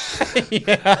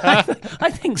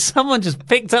 I think someone just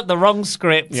picked up the wrong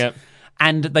script. Yep.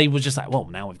 And they were just like, well,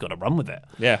 now we've got to run with it.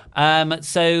 Yeah.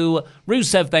 So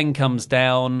Rusev then comes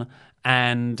down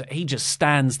and he just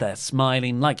stands there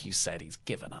smiling. Like you said, he's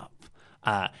given up.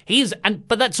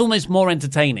 But that's almost more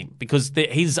entertaining because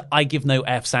his I give no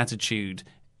F's attitude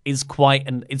is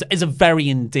is a very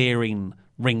endearing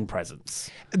ring presence.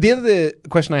 The other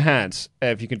question I had,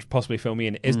 if you could possibly fill me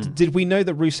in, is did we know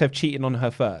that Rusev cheated on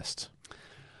her first?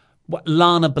 Well,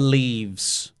 Lana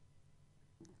believes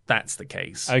that's the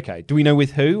case. Okay. Do we know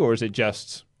with who, or is it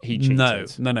just he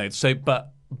cheated? No. So,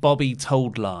 but Bobby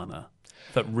told Lana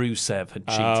that Rusev had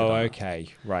cheated on her. Okay.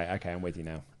 Right, okay, I'm with you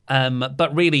now.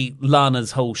 But really,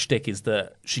 Lana's whole shtick is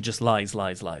that she just lies.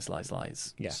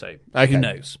 Yeah. So Okay. who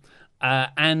knows?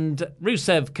 And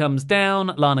Rusev comes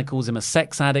down. Lana calls him a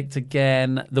sex addict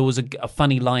again. There was a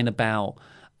funny line about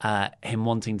him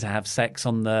wanting to have sex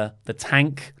on the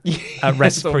tank for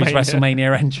his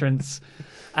WrestleMania entrance.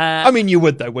 I mean, you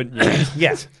would though, wouldn't you?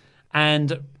 Yeah.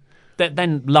 And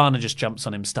then Lana just jumps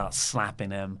on him, starts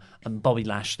slapping him, and Bobby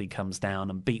Lashley comes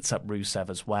down and beats up Rusev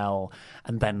as well.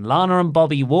 And then Lana and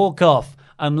Bobby walk off,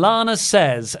 and Lana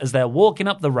says, as they're walking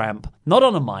up the ramp, not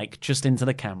on a mic, just into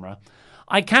the camera,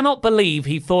 I cannot believe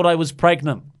he thought I was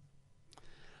pregnant.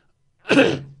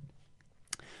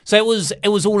 So it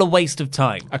was all a waste of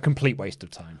time. A complete waste of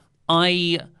time.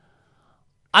 I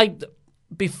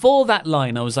before that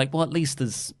line, I was like, well, at least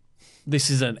this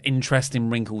is an interesting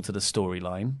wrinkle to the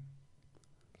storyline.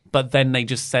 But then they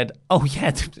just said, oh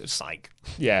yeah, psych.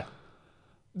 Yeah.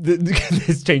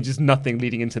 This changes nothing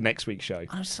leading into next week's show.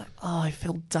 I was like, oh, I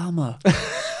feel dumber.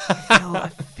 I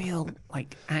feel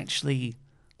like actually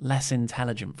less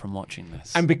intelligent from watching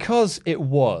this. And because it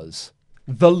was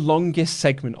the longest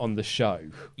segment on the show,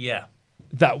 yeah.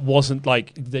 that wasn't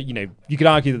like that. You could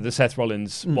argue that the Seth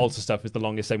Rollins Walter stuff is the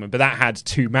longest segment, but that had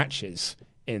 2 matches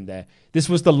in there. This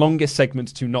was the longest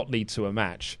segment to not lead to a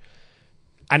match,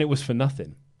 and it was for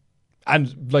nothing.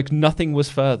 And like nothing was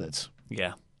furthered.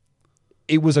 Yeah,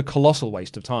 it was a colossal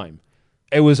waste of time.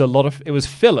 It was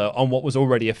filler on what was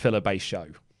already a filler-based show.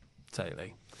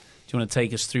 Totally. Do you want to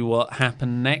take us through what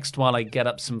happened next while I get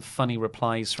up some funny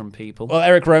replies from people? Well,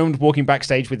 Eric Rowan walking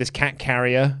backstage with his cat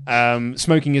carrier.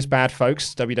 Smoking is bad,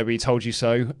 folks. WWE told you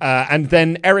so. And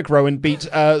then Eric Rowan beat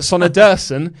Sonny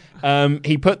Durson.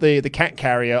 He put the cat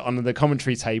carrier on the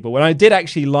commentary table. And I did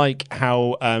actually like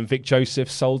how Vic Joseph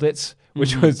sold it,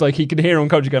 which was like he could hear on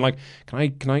commentary going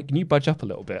like, can you budge up a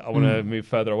little bit? I want to move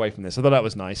further away from this. I thought that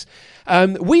was nice.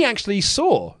 We actually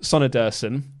saw Sonny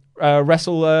Durson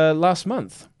wrestle last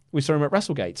month. We saw him at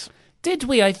WrestleGate. Did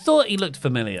we? I thought he looked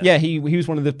familiar. Yeah, he was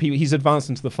one of the people. He's advanced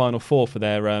into the Final Four for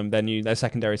their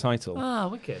secondary title. Ah,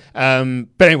 wicked. But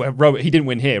anyway, he didn't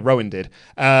win here. Rowan did.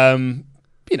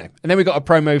 And then we got a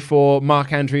promo for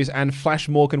Mark Andrews and Flash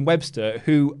Morgan Webster,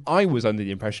 who I was under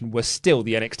the impression were still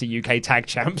the NXT UK Tag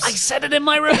Champs. I said it in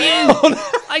my review.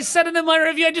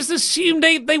 I just assumed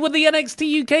they were the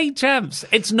NXT UK champs.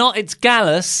 It's not. It's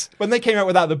Gallus. When they came out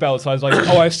without the belts, I was like,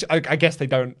 I guess they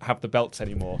don't have the belts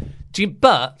anymore. Do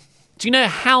you know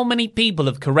how many people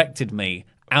have corrected me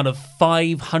out of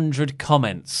 500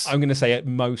 comments? I'm going to say at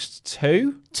most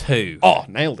 2. 2. Oh,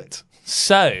 nailed it.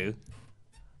 So,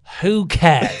 who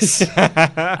cares?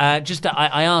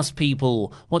 I asked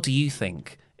people, what do you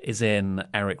think is in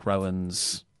Eric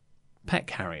Rowan's pet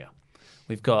carrier?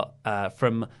 We've got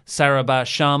from Sarabha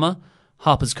Sharma,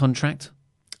 Harper's Contract.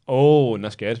 Oh,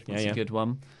 that's good. That's a good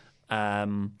one.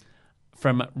 From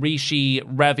Rishi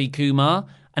Ravi Kumar,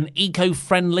 an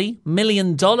eco-friendly $1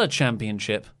 million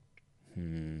championship. I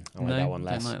like that one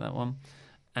less. Don't like that one.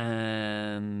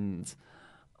 And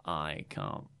I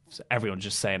can't. Everyone's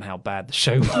just saying how bad the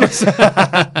show was.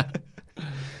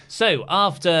 So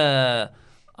after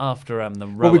the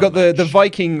Rowan well, we got the match,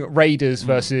 Viking Raiders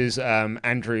versus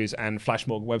Andrews and Flash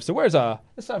Morgan Webster.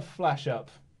 Let's have Flash up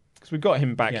because we've got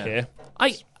him back here.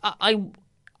 I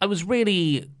was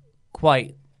really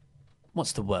quite,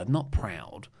 what's the word? Not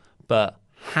proud, but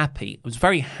happy. I was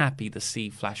very happy to see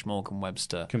Flash Morgan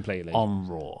Webster completely on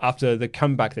Raw after the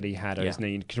comeback that he had on his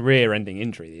career-ending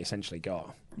injury that he essentially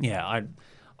got. Yeah,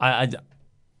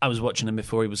 I was watching him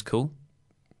before he was cool,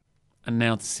 and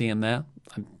now to see him there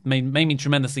made me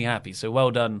tremendously happy. So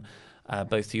well done,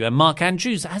 both of you. And Mark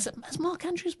Andrews, has Mark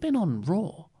Andrews been on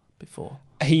Raw before?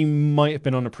 He might have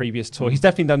been on a previous tour. He's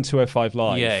definitely done 205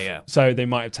 Live. Yeah. So they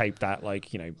might have taped that,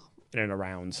 in and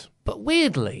around. But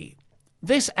weirdly,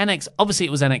 obviously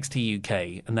it was NXT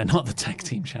UK, and they're not the tag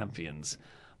team champions.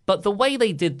 But the way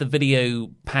they did the video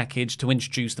package to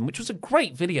introduce them, which was a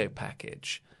great video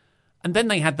package, and then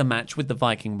they had the match with the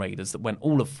Viking Raiders that went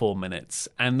all of 4 minutes,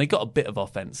 and they got a bit of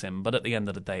offense in, but at the end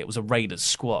of the day, it was a Raiders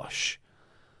squash.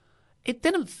 It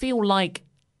didn't feel like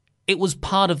it was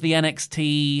part of the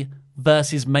NXT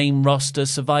versus main roster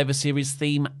Survivor Series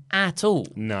theme at all.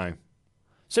 No.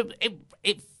 So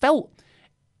it felt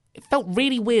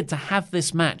really weird to have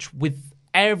this match with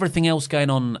everything else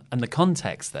going on and the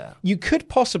context there. You could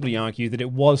possibly argue that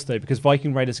it was, though, because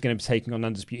Viking Raiders are going to be taking on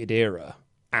Undisputed Era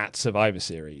at Survivor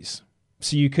Series.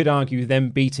 So you could argue them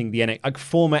beating the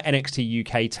former NXT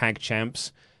UK tag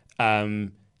champs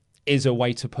is a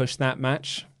way to push that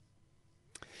match.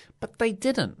 But they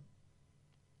didn't.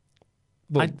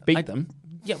 Well, beat them.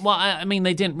 Yeah, well, I mean,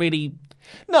 they didn't really.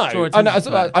 No, I'm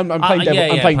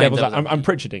playing devil's. I'm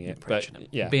Pritcharding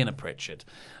it, being a Pritchard.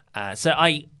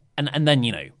 And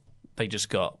then they just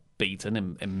got beaten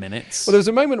in minutes. Well, there was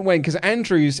a moment when, because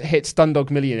Andrews hit Stundog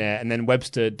Millionaire and then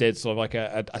Webster did sort of like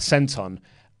a senton,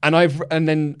 and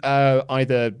then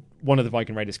either one of the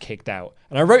Viking Raiders kicked out,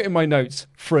 and I wrote in my notes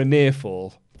for a near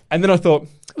fall, and then I thought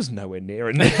it was nowhere near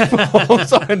a near fall,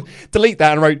 so I delete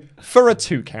that and wrote for a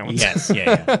 2 count. Yes,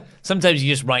 yeah. Sometimes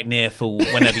you just write near fall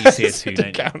whenever you see a 2,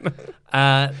 don't you?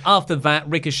 After that,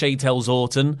 Ricochet tells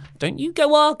Orton, "Don't you go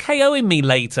RKOing me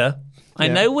later. I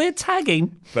know we're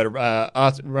tagging." But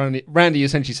Randy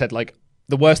essentially said, like,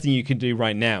 the worst thing you can do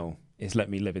right now is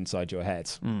let me live inside your head.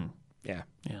 Yeah.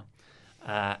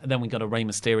 Then we got a Rey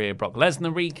Mysterio Brock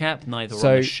Lesnar recap. Neither on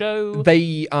the show.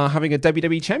 They are having a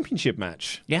WWE Championship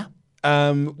match. Yeah.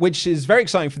 Which is very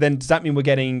exciting for them. Does that mean we're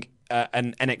getting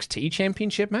an NXT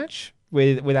Championship match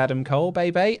with Adam Cole,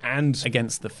 baby, and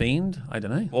against the Fiend? I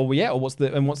don't know. Or what's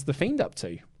the Fiend up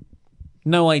to?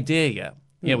 No idea yet.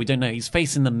 Yeah, we don't know. He's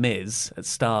facing The Miz at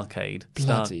Starrcade.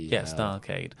 Bloody hell.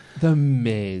 Starrcade. The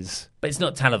Miz. But it's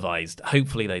not televised.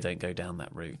 Hopefully they don't go down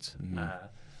that route.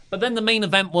 But then the main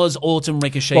event was Orton,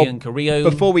 Ricochet, and Carrillo.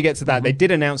 Before we get to that, they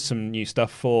did announce some new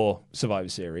stuff for Survivor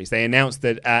Series. They announced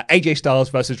that AJ Styles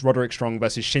versus Roderick Strong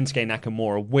versus Shinsuke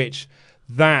Nakamura, which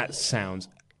that sounds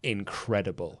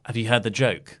incredible. Have you heard the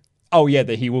joke? Oh, yeah,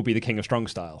 that he will be the King of Strong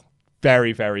Style.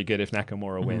 Very, very good if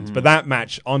Nakamura wins. But that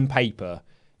match on paper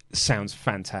sounds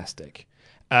fantastic.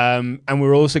 And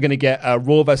we're also going to get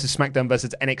Raw versus SmackDown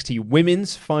versus NXT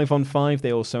Women's 5-on-5.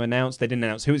 They also announced. They didn't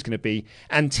announce who it's going to be.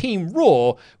 And Team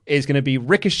Raw is going to be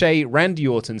Ricochet, Randy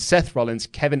Orton, Seth Rollins,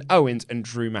 Kevin Owens, and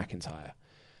Drew McIntyre.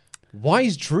 Why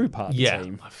is Drew part of the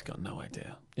team? I've got no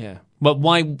idea. Yeah. But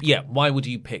why? Yeah, why would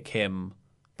you pick him?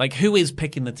 Like, who is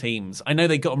picking the teams? I know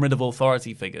they got rid of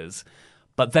authority figures,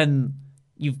 but then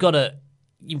you've got to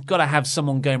have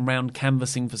someone going around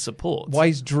canvassing for support. Why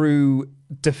is Drew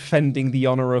defending the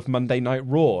honor of Monday Night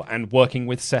Raw and working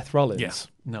with Seth Rollins? Yeah,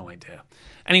 no idea.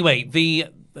 Anyway,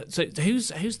 so who's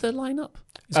the lineup?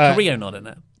 Is Carrillo not in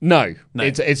it? No.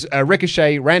 It's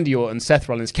Ricochet, Randy Orton, Seth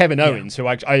Rollins, Kevin Owens, who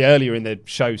I earlier in the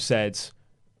show said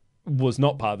was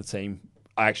not part of the team.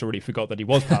 I actually already forgot that he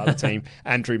was part of the team,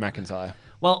 and Drew McIntyre.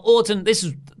 Well, Orton,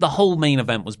 the whole main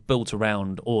event was built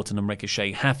around Orton and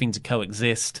Ricochet having to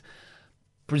coexist,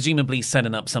 presumably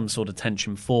setting up some sort of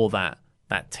tension for that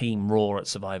Team Raw at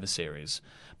Survivor Series.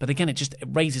 But again, it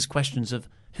raises questions of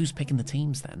who's picking the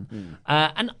teams then.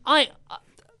 And I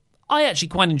actually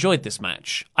quite enjoyed this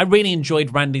match. I really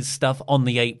enjoyed Randy's stuff on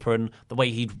the apron, the way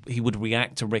he would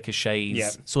react to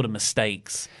Ricochet's sort of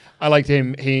mistakes. I liked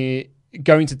him. He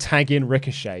going to tag in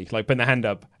Ricochet, like putting the hand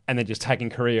up, and then just tagging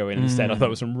Carrillo in instead. I thought it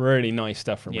was some really nice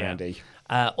stuff from Randy.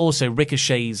 Also,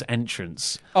 Ricochet's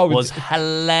entrance was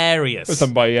hilarious. It was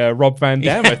done by Rob Van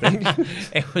Dam, I think.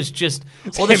 It was just...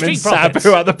 Well, the Street Profits.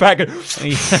 Sabu out the back.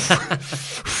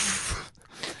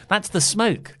 That's the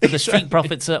smoke that the Street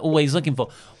Profits are always looking for.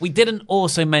 We didn't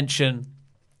also mention...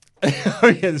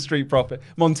 the Street Profit.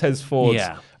 Montez Ford's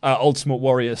Ultimate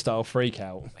Warrior style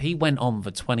freakout. He went on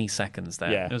for 20 seconds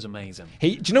there. Yeah. It was amazing. Do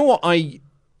you know what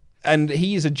and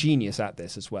he is a genius at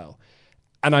this as well.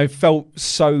 And I felt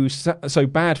so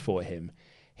bad for him.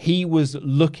 He was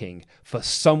looking for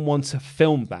someone to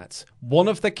film that. One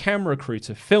of the camera crew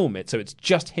to film it, so it's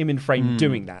just him in frame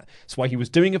doing that. That's why he was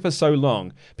doing it for so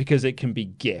long, because it can be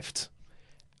gift.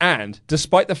 And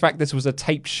despite the fact this was a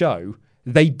taped show,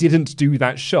 they didn't do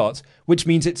that shot, which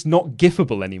means it's not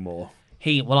gifable anymore.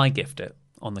 I gift it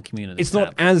on the community. It's tab.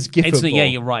 not as gifable. Yeah,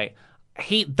 you're right.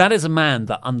 That is a man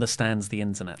that understands the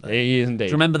internet. Though. He is indeed. Do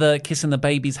you remember the kissing the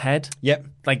baby's head? Yep.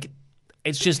 Like,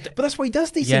 it's just... But that's why he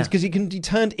does these things, because he can be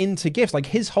turned into gifs. Like,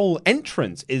 his whole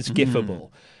entrance is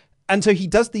gifable. And so he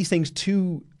does these things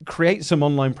to create some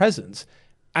online presence.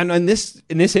 And in this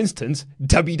instance,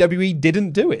 WWE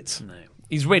didn't do it. No.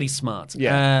 He's really smart.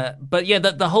 Yeah. But yeah,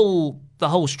 the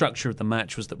whole structure of the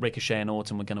match was that Ricochet and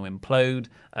Orton were going to implode.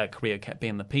 Carrillo kept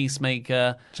being the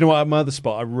peacemaker. Do you know what? My other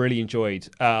spot I really enjoyed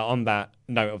on that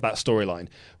note of that storyline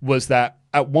was that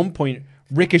at one point,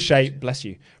 Ricochet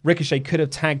could have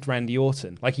tagged Randy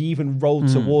Orton. Like, he even rolled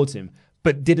towards him,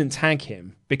 but didn't tag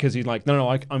him because he's like, no,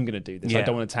 I'm going to do this. I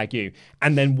don't want to tag you.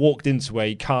 And then walked into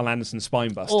a Carl Anderson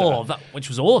spinebuster. Which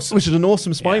was awesome. Which was an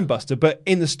awesome spinebuster. But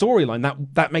in the storyline,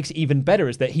 that makes it even better,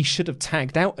 is that he should have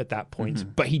tagged out at that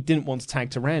point, but he didn't want to tag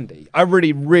to Randy. I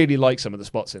really, really like some of the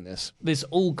spots in this. This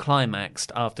all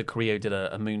climaxed after Carrillo did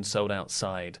a moonsault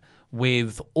outside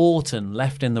with Orton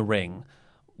left in the ring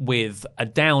with a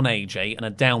down AJ and a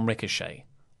down Ricochet.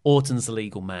 Orton's the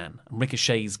legal man, and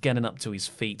Ricochet's getting up to his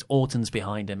feet. Orton's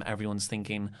behind him. Everyone's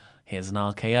thinking, here's an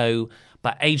RKO.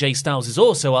 But AJ Styles is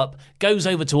also up, goes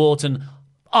over to Orton,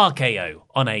 RKO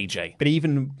on AJ. But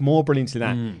even more brilliant than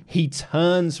that, he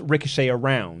turns Ricochet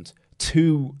around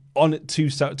to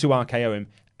RKO him,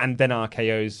 and then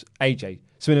RKO's AJ.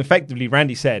 So effectively,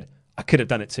 Randy said, I could have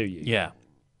done it to you. Yeah.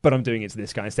 But I'm doing it to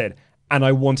this guy instead. And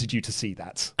I wanted you to see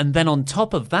that. And then on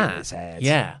top of that,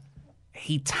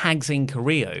 he tags in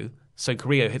Carrillo, so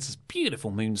Carrillo hits this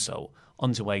beautiful moonsault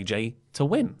onto AJ to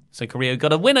win. So Carrillo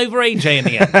got a win over AJ in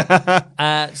the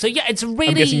end. So yeah, it's really...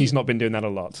 I'm guessing he's not been doing that a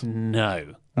lot.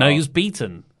 No, he was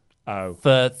beaten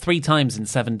for 3 times in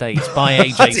 7 days by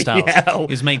AJ Styles. Hell.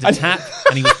 He was made to tap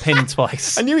and he was pinned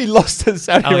twice. I knew he lost to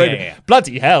Saudi Arabia. Yeah.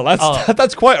 Bloody hell,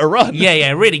 that's quite a run.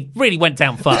 Yeah, really went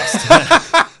down fast.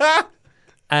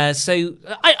 So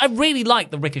I really like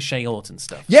the Ricochet Orton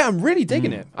stuff. Yeah, I'm really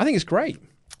digging it. I think it's great.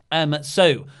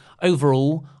 So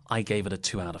overall, I gave it a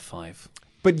 2 out of 5.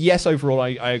 But yes, overall,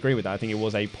 I agree with that. I think it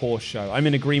was a poor show. I'm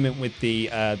in agreement with the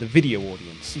video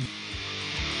audience.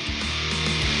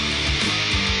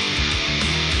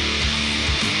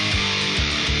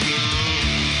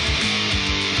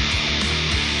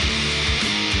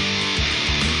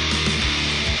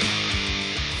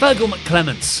 Virgil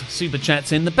McClements super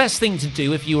chats in. The best thing to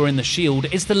do if you were in the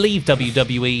Shield is to leave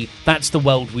WWE. That's the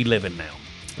world we live in now.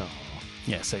 Oh.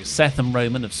 Yeah, so Seth and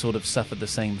Roman have sort of suffered the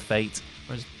same fate.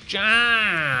 Whereas Jan.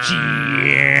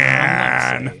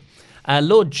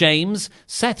 Lord James,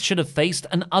 Seth should have faced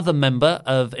another member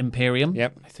of Imperium.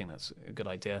 Yep. I think that's a good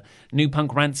idea. New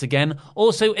Punk rants again.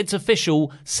 Also, it's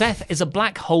official. Seth is a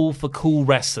black hole for cool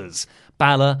wrestlers.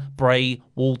 Balor, Bray,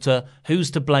 Walter, who's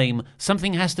to blame?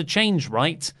 Something has to change,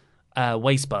 right?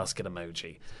 Wastebasket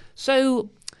emoji.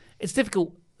 So, it's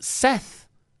difficult. Seth...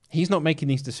 He's not making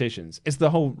these decisions. It's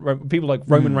the whole... People like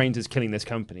Roman Reigns is killing this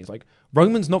company. It's like,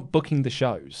 Roman's not booking the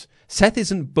shows. Seth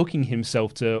isn't booking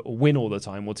himself to win all the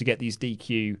time or to get these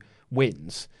DQ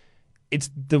wins.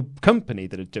 It's the company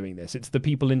that are doing this. It's the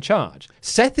people in charge.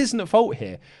 Seth isn't at fault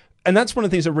here. And that's one of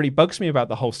the things that really bugs me about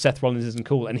the whole Seth Rollins isn't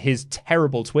cool and his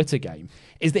terrible Twitter game,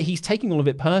 is that he's taking all of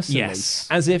it personally. Yes.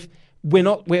 As if we're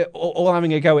all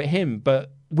having a go at him,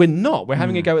 but we're not. We're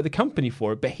having a go at the company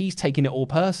for it, but he's taking it all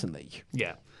personally.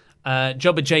 Yeah.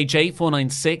 Jobber JJ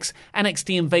 496.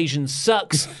 NXT Invasion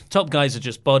sucks. Top guys are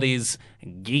just bodies.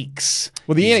 Geeks.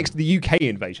 Well, the UK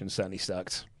invasion certainly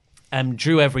sucked.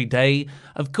 Drew Everyday.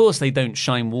 Of course they don't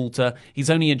shine Walter. He's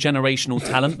only a generational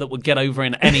talent that would get over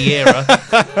in any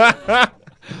era.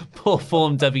 Poor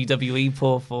form, WWE,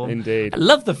 poor form. Indeed. I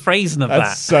love the phrasing of that.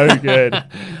 That's so good.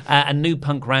 And New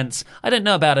Punk rants. I don't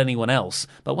know about anyone else,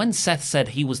 but when Seth said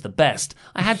he was the best,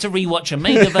 I had to rewatch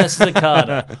Omega versus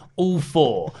Okada. All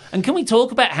four. And can we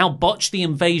talk about how botched the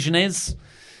invasion is?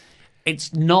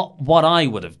 It's not what I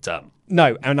would have done.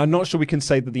 No, and I'm not sure we can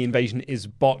say that the invasion is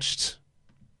botched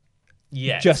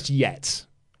just yet.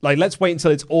 Like, let's wait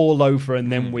until it's all over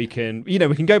and then we can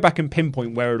go back and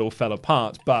pinpoint where it all fell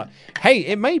apart. But, hey,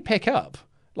 it may pick up.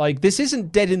 Like, this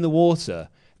isn't dead in the water.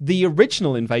 The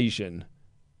original invasion,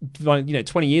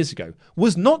 20 years ago,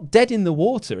 was not dead in the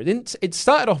water. It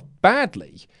started off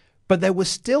badly, but there was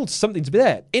still something to be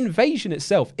there. Invasion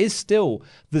itself is still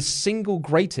the single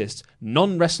greatest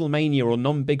non-WrestleMania or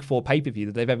non-Big Four pay-per-view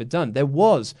that they've ever done. There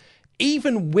was,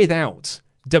 even without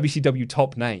WCW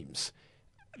top names,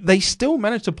 they still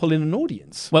managed to pull in an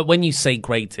audience. Well, when you say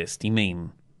greatest, you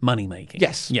mean money making?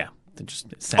 Yes. Yeah. It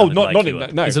sounded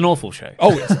no. It's an awful show.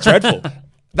 Oh, it's dreadful.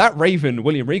 That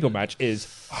Raven-William Regal match is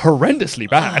horrendously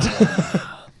bad.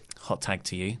 Hot tag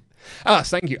to you.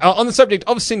 Thank you. On the subject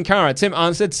of Sin Cara, Tim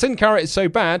answered, Sin Cara is so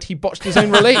bad, he botched his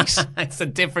own release. It's a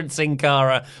different Sin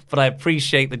Cara, but I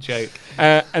appreciate the joke.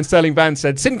 And Sterling Van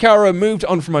said, Sin Cara moved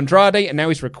on from Andrade and now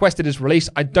he's requested his release.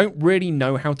 I don't really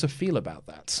know how to feel about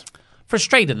that.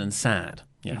 Frustrated and sad.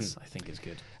 Yes, I think is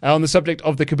good. On the subject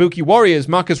of the Kabuki Warriors,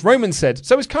 Marcus Roman said,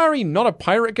 so is Kairi not a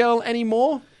pirate girl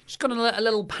anymore? She's got a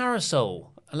little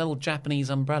parasol, a little Japanese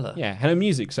umbrella. Yeah, and her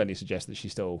music certainly suggests that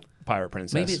she's still pirate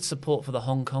princess. Maybe it's support for the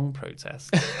Hong Kong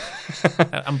protest.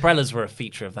 Umbrellas were a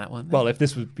feature of that one. Well, if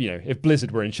this was, if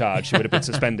Blizzard were in charge, she would have been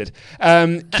suspended.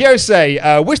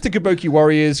 Kyosei, wish the Kabuki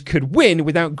Warriors could win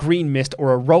without Green Mist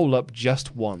or a roll-up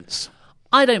just once.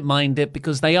 I don't mind it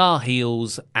because they are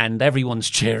heels and everyone's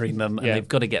cheering them and they've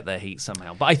got to get their heat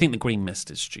somehow. But I think the Green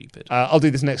Mist is stupid. I'll do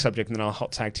this next subject and then I'll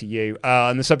hot tag to you.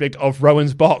 On the subject of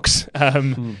Rowan's box.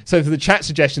 So for the chat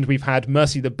suggestions, we've had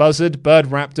Mercy the Buzzard, Bird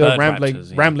Raptor,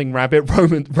 Rambling Rabbit,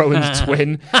 Rowan's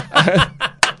twin.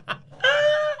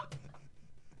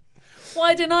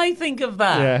 Why didn't I think of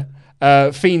that? Yeah.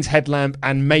 Fiend's headlamp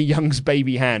and Mae Young's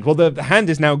baby hand. Well, the hand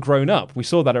is now grown up. We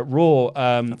saw that at Raw.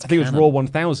 I think it was Raw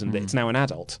 1000. It's now an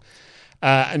adult.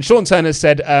 And Sean Turner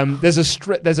said, there's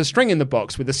a string in the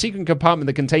box with a secret compartment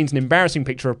that contains an embarrassing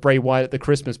picture of Bray Wyatt at the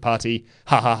Christmas party.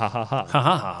 Ha ha ha ha ha. Ha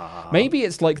ha ha ha. Maybe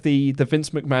it's like the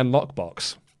Vince McMahon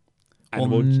lockbox. And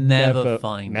we'll never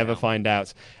find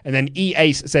out. And then E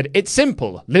Ace said, it's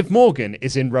simple. Liv Morgan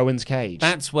is in Rowan's cage.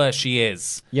 That's where she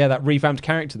is. Yeah, that revamped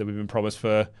character that we've been promised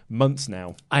for months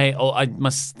now. I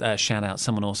must shout out,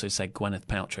 someone also said Gwyneth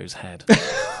Paltrow's head.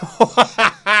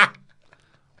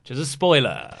 Which is a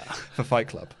spoiler. For Fight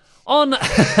Club. God,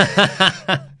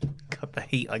 the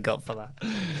heat I got for that.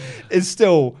 It's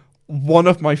still one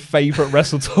of my favourite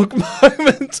Wrestle Talk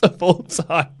moments of all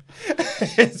time.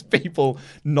 It's people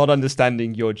not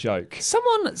understanding your joke.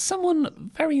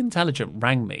 Someone very intelligent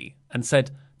rang me and said,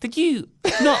 "Did you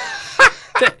not?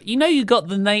 You got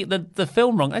the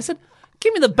film wrong." I said,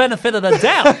 "Give me the benefit of the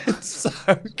doubt." It's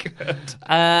so good.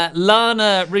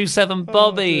 Lana, Rusev, and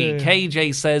Bobby.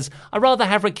 KJ says, "I'd rather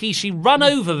have Rikishi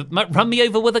run me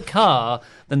over with a car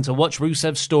than to watch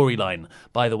Rusev's storyline."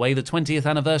 By the way, the 20th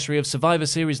anniversary of Survivor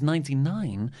Series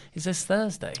 '99 is this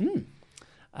Thursday.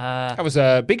 That was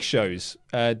Big Show's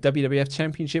WWF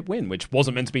Championship win, which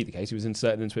wasn't meant to be the case. He was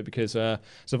inserted into it because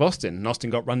of Austin, and Austin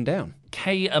got run down.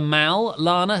 Kay Amal.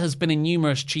 Lana has been in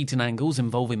numerous cheating angles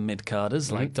involving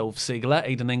mid-carders like Dolph Ziggler,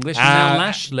 Aiden English, and now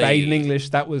Lashley. Aiden English,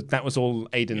 that was all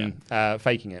Aiden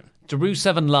faking it.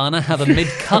 Rusev and Lana have a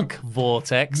mid-cuck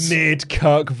vortex.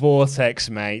 Mid-cuck vortex,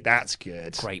 mate. That's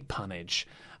good. Great punnage.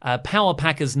 Power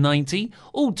Packers 90.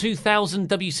 All 2000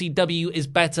 WCW is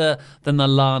better than the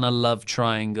Lana Love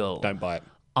Triangle. Don't buy it.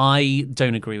 I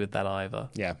don't agree with that either.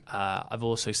 Yeah. I've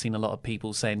also seen a lot of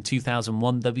people saying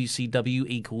 2001 WCW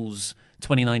equals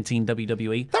 2019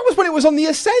 WWE. That was when it was on the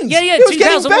ascent. Yeah. It was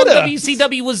 2001 getting better.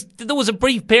 WCW there was a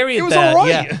brief period it was there. all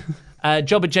right. Yeah.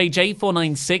 Jobber JJ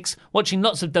 496. Watching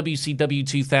lots of WCW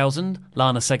 2000.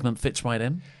 Lana segment fits right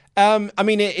in. I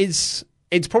mean,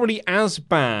 it's probably as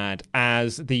bad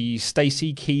as the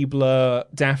Stacy Keibler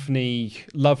Daphne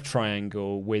love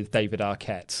triangle with David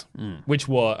Arquette, which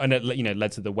it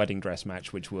led to the wedding dress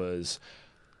match, which was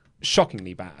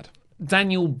shockingly bad.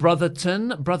 Daniel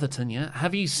Brotherton, yeah.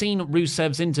 Have you seen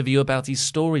Rusev's interview about his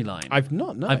storyline? I've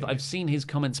not. No, I've seen his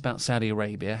comments about Saudi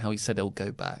Arabia. How he said he'll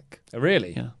go back. Oh,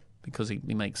 really? Yeah, because he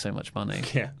makes so much money.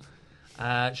 Yeah.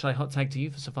 Shall I hot tag to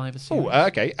you for Survivor Series? Oh,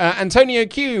 okay. Antonio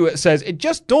Q says, it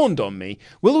just dawned on me,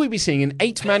 will we be seeing an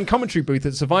 8-man commentary booth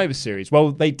at Survivor Series?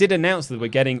 Well, they did announce that we're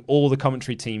getting all the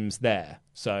commentary teams there.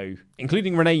 So,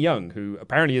 including Renee Young, who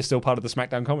apparently is still part of the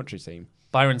SmackDown commentary team.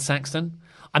 Byron Saxton.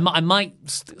 I might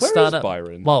start Where is up.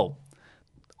 Byron? Well,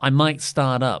 I might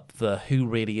start up the Who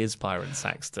Really Is Byron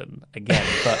Saxton again,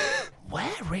 but where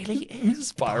really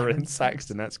is Byron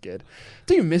Saxton? That's good.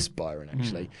 Do you miss Byron,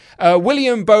 actually?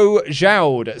 William Bo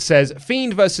Jaud says,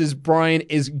 Fiend versus Bryan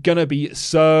is going to be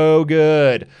so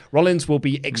good. Rollins will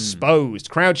be exposed.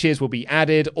 Crowd cheers will be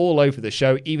added all over the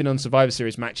show, even on Survivor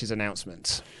Series matches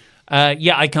announcements.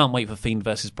 Yeah, I can't wait for Fiend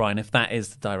versus Bryan if that is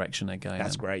the direction they're going.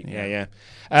 That's great. Yeah.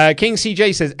 King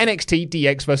CJ says NXT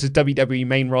DX versus WWE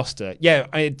main roster. Yeah,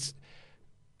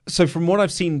 so from what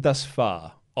I've seen thus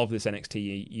far of this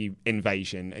NXT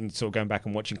invasion and sort of going back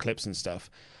and watching clips and stuff,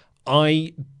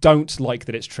 I don't like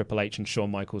that it's Triple H and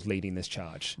Shawn Michaels leading this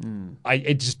charge.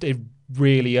 It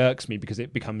really irks me because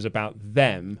it becomes about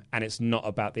them and it's not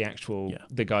about the actual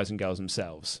the guys and girls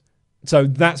themselves. So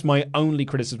that's my only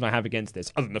criticism I have against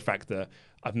this, other than the fact that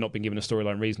I've not been given a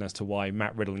storyline reason as to why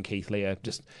Matt Riddle and Keith Lee are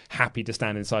just happy to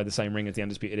stand inside the same ring as the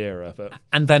Undisputed Era.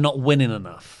 And they're not winning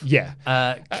enough. Yeah.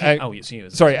 It's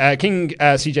you. Sorry, King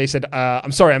CJ said,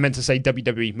 I'm sorry, I meant to say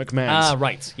WWE McMahon's.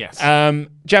 Right, yes.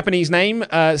 Japanese name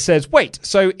says, wait,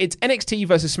 so it's NXT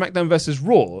versus SmackDown versus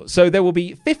Raw, so there will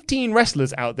be 15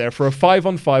 wrestlers out there for a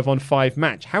 5-on-5-on-5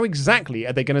 match. How exactly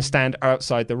are they going to stand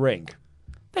outside the ring?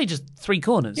 They just 3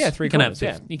 corners. Yeah, 3 corners.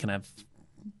 You can have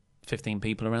 15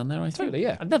 people around there, I think. Totally,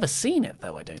 yeah. I've never seen it,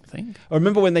 though, I don't think. I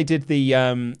remember when they did the...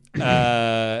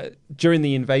 during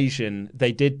the invasion,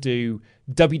 they did do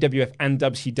WWF and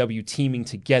WCW teaming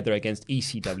together against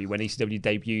ECW when ECW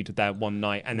debuted that one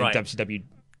night, and then WCW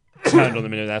turned on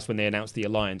them, and that's when they announced the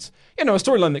alliance. A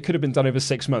storyline that could have been done over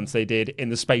 6 months, they did in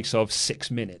the space of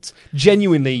 6 minutes.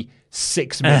 Genuinely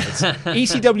 6 minutes.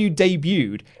 ECW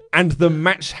debuted, and the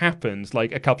match happened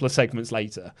like a couple of segments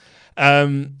later.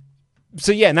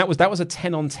 So yeah, and that was a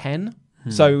 10-on-10.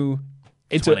 So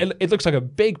it looks like a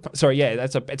big. Sorry, yeah,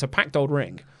 it's a packed old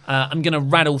ring. I'm going to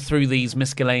rattle through these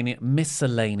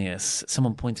miscellaneous.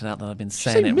 Someone pointed out that I've been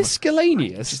saying it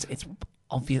miscellaneous. It's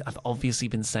obvious. I've obviously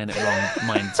been saying it wrong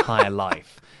my entire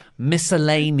life.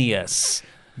 Miscellaneous.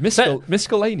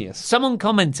 Miscellaneous. Someone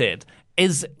commented,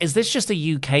 "Is this just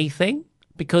a UK thing?"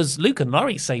 Because Luke and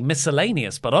Laurie say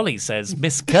miscellaneous, but Ollie says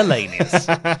miscellaneous.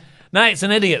 No, it's an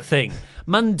idiot thing.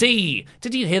 Mundy,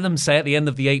 did you hear them say at the end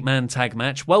of the 8-man tag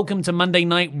match, welcome to Monday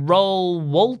Night Roll,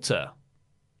 Walter?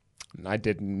 I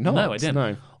did not. No, I didn't.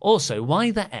 No. Also, why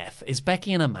the F is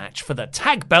Becky in a match for the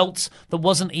tag belts that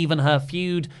wasn't even her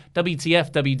feud?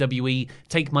 WTF, WWE,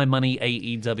 take my money,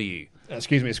 AEW.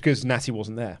 Excuse me, it's because Natty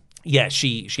wasn't there. Yeah,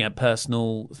 she had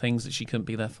personal things that she couldn't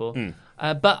be there for.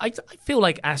 But I feel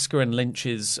like Asuka and Lynch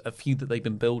is a feud that they've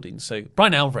been building. So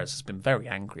Brian Alvarez has been very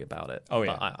angry about it. Oh,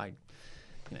 yeah. But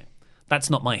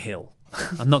that's not my hill.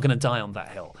 I'm not going to die on that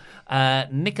hill.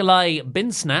 Nikolai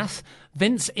Binsnath.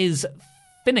 Vince is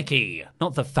finicky,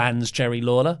 not the fans, Jerry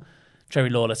Lawler. Jerry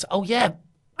Lawler says, oh, yeah.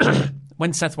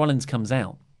 When Seth Rollins comes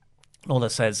out, Lawler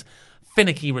says,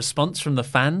 finicky response from the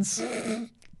fans.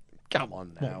 Come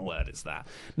on now. What word is that?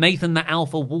 Nathan the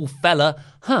Alpha Wolf fella.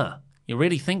 Huh, you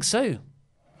really think so?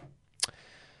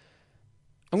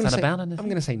 I'm going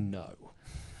to say no.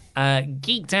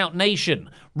 Geeked Out Nation.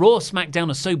 Raw,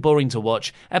 SmackDown are so boring to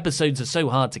watch. Episodes are so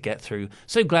hard to get through.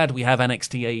 So glad we have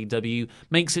NXT AEW.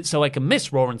 Makes it so I can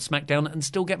miss Raw and SmackDown and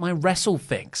still get my wrestle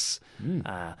fix.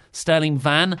 Sterling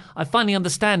Van. I finally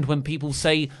understand when people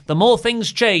say the more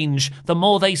things change, the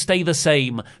more they stay the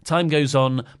same. Time goes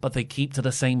on, but they keep to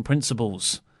the same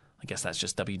principles. I guess that's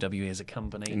just WWE as a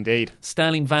company. Indeed.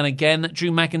 Sterling Van again.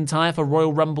 Drew McIntyre for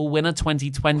Royal Rumble winner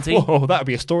 2020. Whoa, that would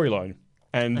be a storyline.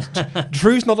 And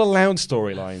Drew's not allowed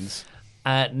storylines.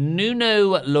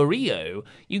 Nuno Lorio,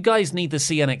 you guys need to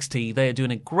see NXT. They are doing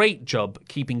a great job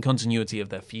keeping continuity of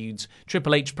their feuds.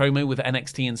 Triple H promo with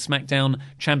NXT and SmackDown.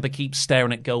 Ciampa keeps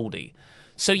staring at Goldie.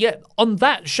 So yeah, on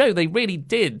that show, they really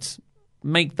did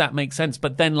make that make sense.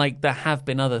 But then, like, there have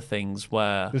been other things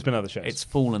where there's been other shows. It's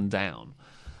fallen down.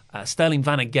 Sterling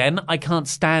Van again. I can't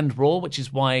stand Raw, which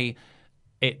is why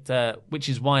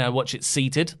I watch it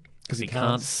seated. Because he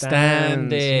can't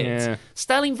stand it. Yeah.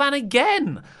 Sterling Van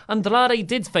again. Andrade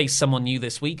did face someone new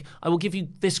this week. I will give you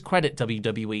this credit,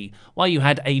 WWE. Why you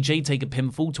had AJ take a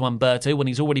pinfall to Humberto when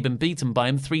he's already been beaten by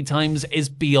him 3 times is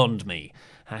beyond me.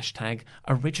 Hashtag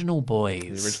Original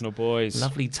Boys. The Original Boys.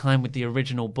 Lovely time with the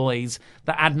Original Boys.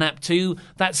 The AdNap 2.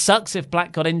 That sucks if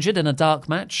Black got injured in a dark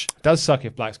match. Does suck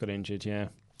if Black's got injured, yeah.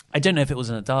 I don't know if it was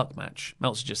in a dark match.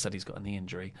 Meltzer just said he's got a knee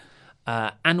injury.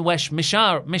 Anwesh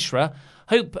Mishra.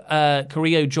 Hope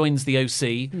Carrillo joins the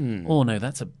OC. Oh, no,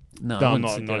 that's a... No, I wouldn't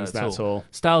say that at all.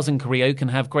 Styles and Carrillo can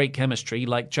have great chemistry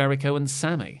like Jericho and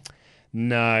Sammy.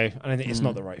 No, I don't think it's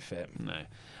not the right fit.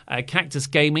 No. Cactus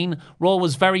Gaming. Raw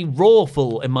was very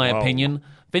rawful, in my opinion.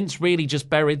 Vince really just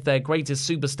buried their greatest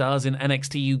superstars in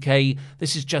NXT UK.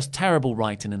 This is just terrible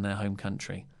writing in their home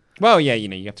country. Well, yeah,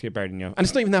 you have to get buried in your... And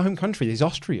it's not even their home country. He's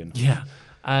Austrian. Yeah.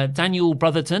 Daniel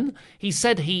Brotherton. He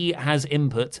said he has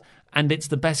input... And it's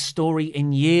the best story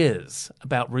in years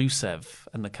about Rusev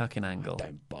and the cucking angle. I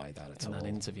don't buy that at all. In that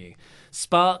interview.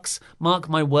 Sparks, mark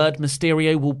my word,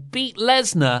 Mysterio will beat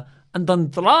Lesnar and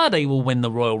Andrade will win the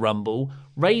Royal Rumble.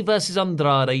 Ray versus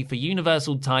Andrade for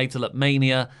Universal title at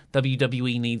Mania.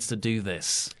 WWE needs to do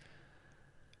this.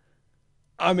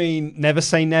 I mean, never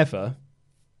say never.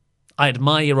 I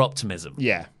admire your optimism.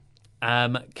 Yeah.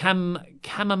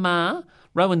 Kamama,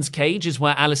 Rowan's Cage is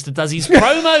where Alistair does his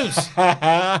promos.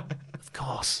 Of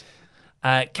course.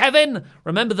 Kevin,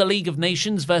 remember the League of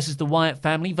Nations versus the Wyatt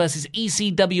family versus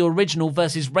ECW Original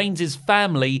versus Reigns'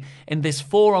 family in this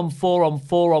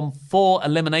 4-on-4-on-4-on-4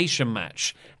 elimination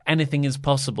match. Anything is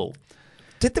possible.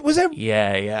 Was there?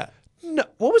 Yeah. No,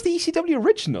 what was the ECW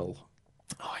Original?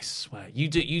 Oh, I swear. You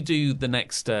do the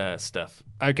next stuff.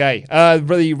 Okay.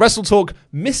 The Wrestle Talk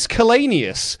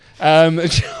Miscellaneous.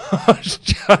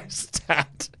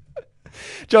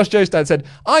 Josh Joestad said,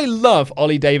 I love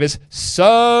Ollie Davis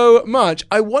so much.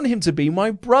 I want him to be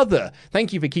my brother.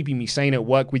 Thank you for keeping me sane at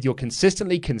work with your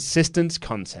consistently consistent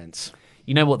content.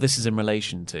 You know what this is in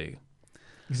relation to?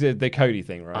 The Cody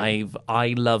thing, right?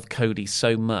 I love Cody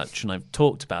so much, and I've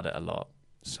talked about it a lot.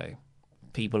 So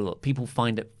people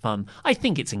find it fun. I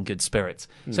think it's in good spirits.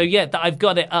 So yeah, I've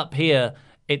got it up here.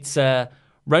 It's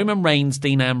Roman Reigns,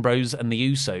 Dean Ambrose, and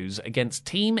the Usos against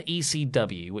Team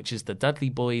ECW, which is the Dudley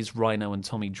Boys, Rhino, and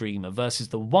Tommy Dreamer, versus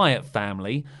the Wyatt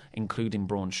family, including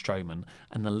Braun Strowman,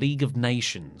 and the League of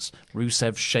Nations,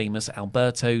 Rusev, Sheamus,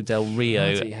 Alberto Del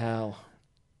Rio. Bloody hell.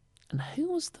 And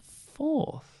who was the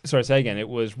fourth? Sorry, say again. It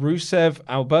was Rusev,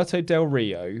 Alberto Del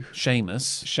Rio,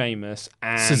 Sheamus,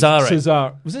 and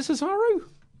Cesaro. Was it Cesaro?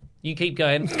 You keep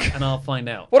going, and I'll find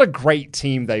out. What a great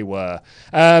team they were.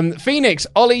 Phoenix,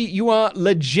 Ollie, you are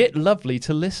legit lovely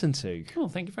to listen to. Oh,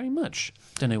 thank you very much.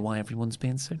 Don't know why everyone's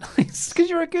being so nice. Because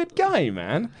you're a good guy,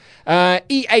 man.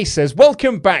 E. says,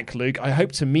 welcome back, Luke. I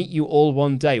hope to meet you all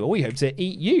one day. Well, we hope to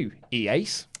eat you, E.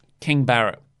 King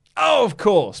Barrett. Oh, of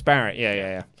course. Barrett,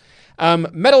 yeah.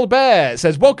 Metal Bear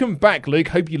says, welcome back, Luke.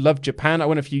 Hope you loved Japan. I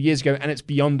went a few years ago, and it's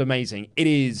beyond amazing.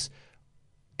 It's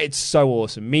so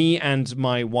awesome. Me and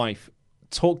my wife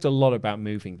talked a lot about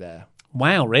moving there.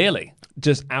 Wow, really?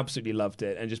 Just absolutely loved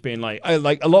it, and just being like a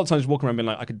lot of times walking around being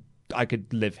like, I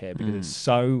could live here because it's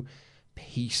so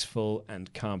peaceful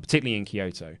and calm, particularly in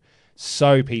Kyoto.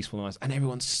 So peaceful and nice, and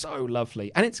everyone's so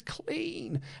lovely, and it's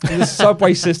clean, and the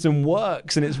subway system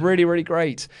works, and it's really, really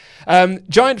great.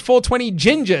 Giant 420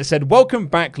 Ginger said, welcome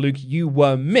back, Luke. You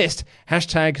were missed.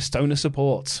 Hashtag Stoner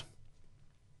Support.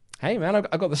 Hey, man, I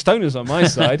got the stoners on my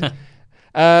side.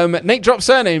 Nate Drop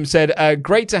Surname said,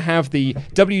 great to have the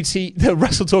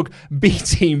Wrestle Talk B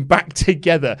team back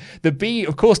together. The B,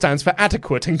 of course, stands for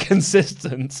adequate and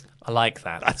consistent. I like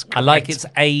that. That's great. I like it's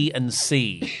A and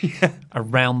C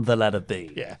around the letter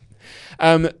B. Yeah.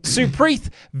 Supreet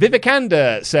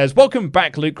Vivekananda says, welcome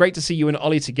back, Luke. Great to see you and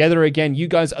Ollie together again. You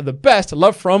guys are the best.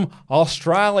 Love from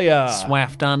Australia.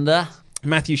 Swaft under.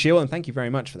 Matthew Shield, and thank you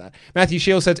very much for that. Matthew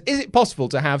Shield says, is it possible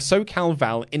to have SoCal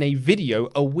Val in a video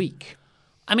a week?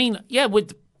 I mean, yeah,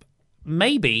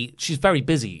 maybe. She's very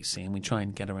busy, you see, and we try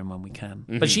and get her in when we can.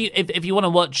 Mm-hmm. But if you want to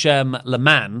watch Le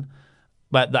Mans,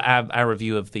 but our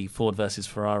review of the Ford versus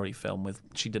Ferrari film,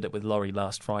 she did it with Laurie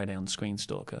last Friday on Screen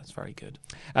Stalker. It's very good.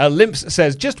 Limps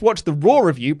says, just watch the Raw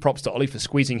review. Props to Ollie for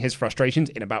squeezing his frustrations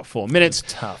in about 4 minutes.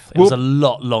 It's tough. It was a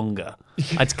lot longer. I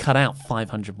had to cut out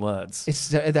 500 words.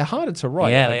 They're harder to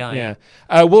write. Yeah, they are.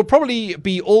 Yeah. Will probably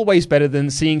be always better than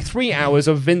seeing 3 hours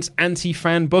of Vince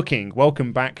anti-fan booking.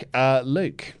 Welcome back,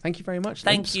 Luke. Thank you very much.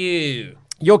 Thank you.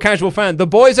 Your casual fan. The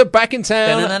boys are back in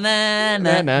town. I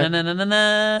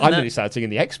I nearly started singing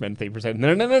the X-Men theme for a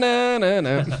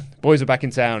second. Boys are back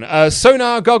in town.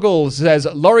 Sonar Goggles says,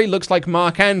 Laurie looks like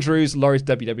Mark Andrews. Laurie's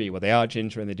WWE. Well, they are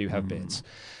ginger and they do have beards.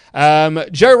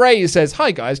 Joe Ray says,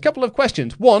 hi guys, couple of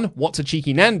questions. 1, what's a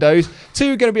cheeky Nando's?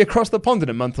 2, going to be across the pond in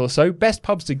a month or so. Best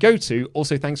pubs to go to.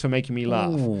 Also, thanks for making me laugh.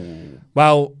 Ooh.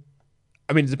 Well,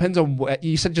 I mean, it depends on what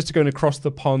you said, just to going across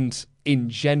the pond in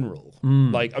general.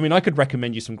 Like, I mean, I could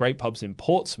recommend you some great pubs in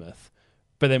Portsmouth,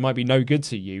 but they might be no good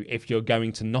to you if you're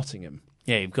going to Nottingham.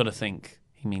 Yeah, you've got to think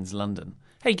he means London.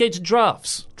 Hey, go to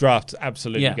Drafts. Drafts,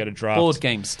 absolutely. Go to Drafts. Board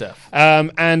game stuff.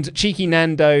 And cheeky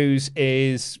Nando's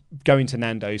is going to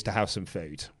Nando's to have some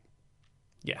food.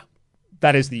 Yeah.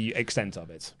 That is the extent of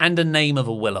it. And a name of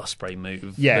a Will Ospreay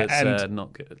move that's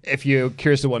not good. If you're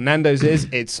curious to what Nando's is,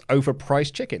 it's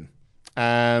overpriced chicken.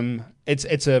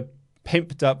 It's a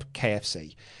pimped up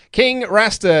KFC. King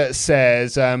Rasta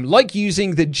says, like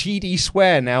using the GD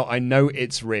swear now, I know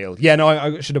it's real. Yeah, no,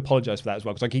 I should apologise for that as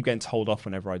well, because I keep getting told off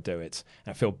whenever I do it.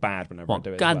 And I feel bad whenever I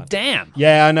do it. God damn.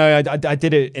 Yeah, I know. I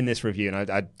did it in this review,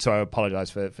 and so I apologise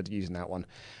for using that one.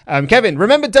 Kevin,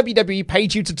 remember WWE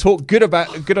paid you to talk good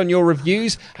on your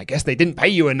reviews? I guess they didn't pay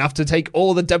you enough to take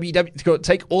all of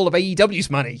AEW's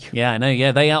money. Yeah, I know.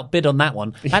 Yeah, they outbid on that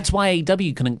one. That's why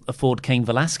AEW couldn't afford Cain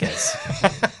Velasquez.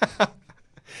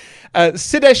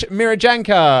 Sidesh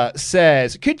Mirajanka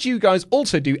says, could you guys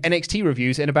also do NXT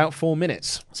reviews in about 4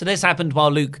 minutes? So this happened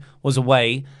while Luke was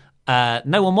away.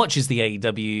 No one watches the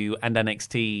AEW and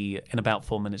NXT in about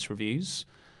 4 minutes reviews.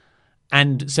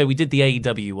 And so we did the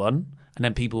AEW one. And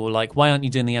then people were like, why aren't you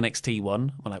doing the NXT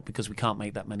one? We're like, because we can't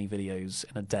make that many videos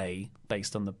in a day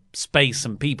based on the space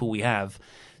and people we have.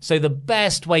 So the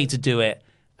best way to do it,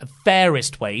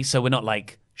 fairest way, so we're not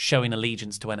like showing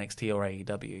allegiance to NXT or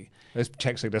AEW. Those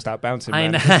checks are just out bouncing,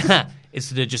 man. It's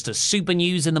to do just a super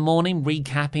news in the morning,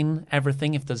 recapping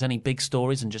everything if there's any big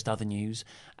stories and just other news.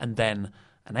 And then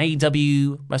an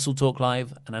AEW Wrestle Talk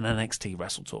Live and an NXT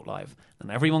Wrestle Talk Live.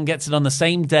 And everyone gets it on the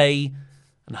same day.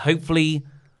 And hopefully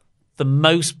the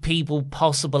most people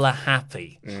possible are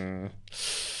happy.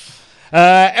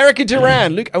 Erica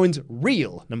Duran, Luke Owen's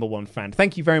real #1 fan.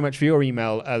 Thank you very much for your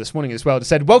email this morning as well. It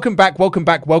said, welcome back.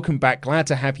 Glad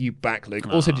to have you back, Luke.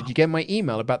 Also, did you get my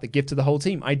email about the gift to the whole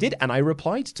team? I did, and I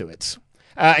replied to it.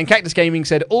 And Cactus Gaming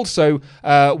said,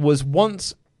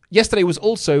 yesterday was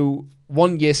also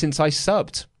 1 year since I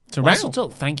subbed. To Wrestle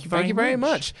Talk, thank you very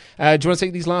much. Do you want to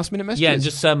take these last minute messages? Yeah,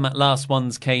 just some last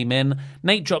ones came in.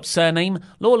 Nate dropped surname.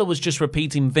 Lawler was just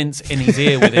repeating Vince in his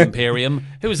ear with Imperium.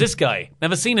 Who is this guy?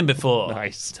 Never seen him before.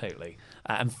 Nice. Totally.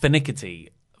 And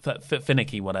Finicky,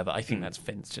 whatever. I think that's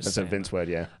Vince. That's a Vince word,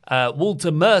 yeah.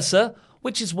 Walter Mercer.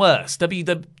 Which is worse,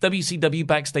 WCW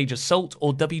Backstage Assault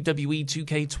or WWE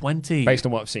 2K20? Based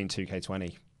on what I've seen,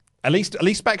 2K20. At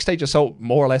least Backstage Assault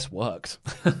more or less worked.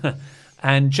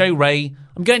 And Joe Ray,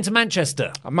 I'm going to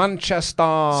Manchester. Manchester.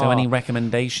 So any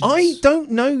recommendations? I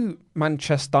don't know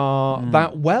Manchester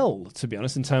that well, to be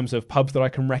honest, in terms of pubs that I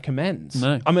can recommend.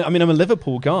 No. I mean, I'm a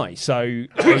Liverpool guy, so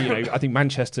I think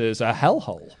Manchester's a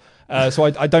hellhole. So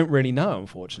I don't really know,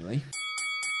 unfortunately.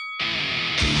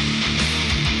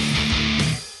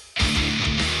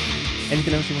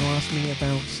 Anything else you want to ask me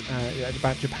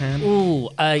about Japan?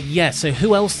 Oh, yeah. So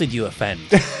who else did you offend?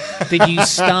 Did you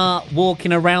start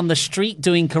walking around the street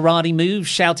doing karate moves,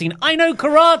 shouting, I know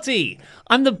karate!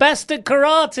 I'm the best at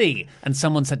karate! And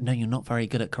someone said, no, you're not very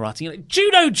good at karate. You're like,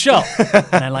 judo chop! And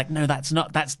they're like, no,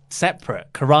 that's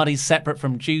separate. Karate's separate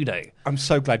from judo. I'm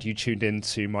so glad you tuned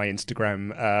into my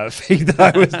Instagram feed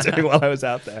that I was doing while I was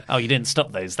out there. Oh, you didn't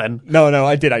stop those then? No,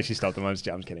 I did actually stop them. I'm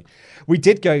kidding. We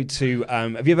did go to,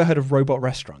 have you ever heard of Robot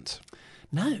Restaurant?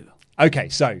 No. Okay,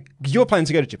 so you're planning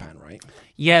to go to Japan, right?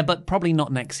 Yeah, but probably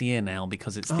not next year now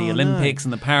because it's the Olympics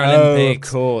and the Paralympics. Oh, of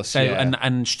course. So,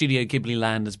 and Studio Ghibli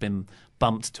Land has been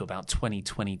bumped to about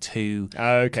 2022.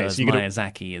 Okay, because so you're gonna-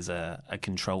 Miyazaki is a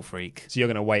control freak. So you're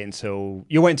going to wait until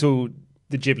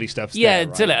the Ghibli stuff's Yeah, there,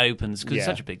 until right? it opens, because it's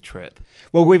such a big trip.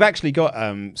 Well, we've actually got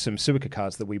some Suica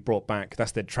cards that we brought back.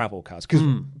 That's their travel cards. Because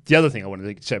the other thing I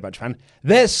wanted to say about Japan,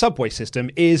 their subway system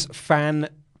is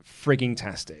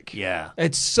fan-frigging-tastic. Yeah.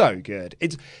 It's so good.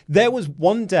 There was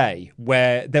one day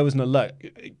where there was an alert.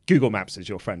 Google Maps is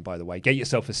your friend, by the way. Get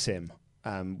yourself a SIM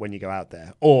when you go out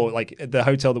there. Or like the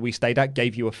hotel that we stayed at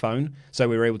gave you a phone, so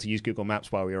we were able to use Google Maps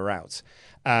while we were out.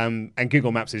 And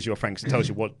Google Maps is your friend because it tells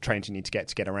you what trains you need to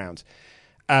get around.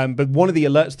 But one of the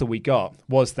alerts that we got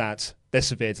was that there's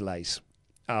severe delays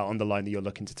on the line that you're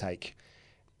looking to take.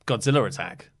 Godzilla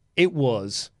attack. It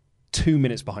was 2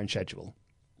 minutes behind schedule.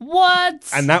 What?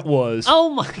 And that was... Oh,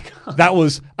 my God. That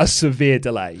was a severe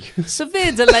delay.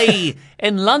 Severe delay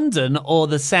in London or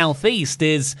the southeast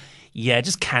is... Yeah,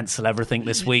 just cancel everything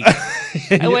this week.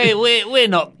 We're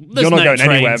not... There's You're not no going trains.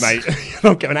 anywhere, mate.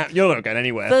 You're not going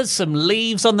anywhere. There's some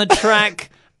leaves on the track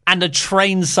and a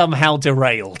train somehow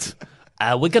derailed.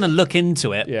 We're going to look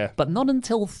into it, but not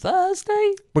until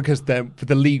Thursday? Because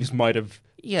the leaves might have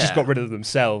just got rid of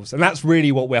themselves. And that's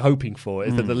really what we're hoping for,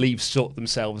 is that the leaves sort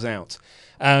themselves out.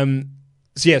 So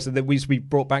we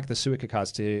brought back the Suica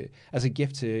cards as a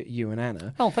gift to you and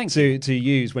Anna. Oh, thank you. To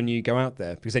use when you go out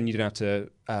there, because then you don't have to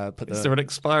put the... Is there an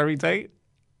expiry date?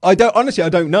 I don't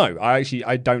know. I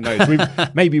don't know.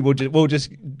 So maybe we'll just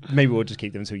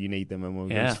keep them until you need them, and we'll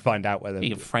just find out whether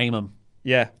you can frame them.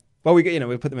 Yeah. Well,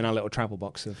 we'll put them in our little travel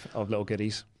box of little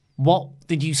goodies. What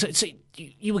did you say? So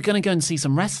you were going to go and see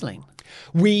some wrestling?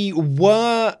 We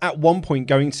were at one point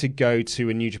going to go to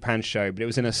a New Japan show, but it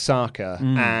was in Osaka,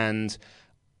 and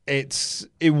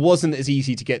it wasn't as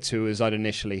easy to get to as I'd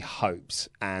initially hoped.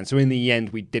 And so in the end,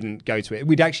 we didn't go to it.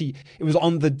 It was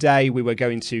on the day we were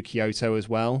going to Kyoto as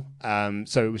well.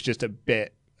 So it was just a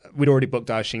bit, we'd already booked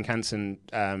our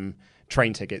Shinkansen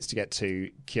train tickets to get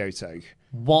to Kyoto.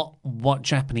 What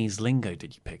Japanese lingo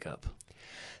did you pick up?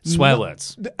 Swear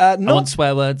words. I want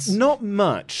swear words. Not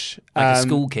much. Like a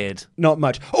school kid. Not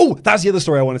much. Oh, that's the other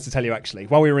story I wanted to tell you, actually,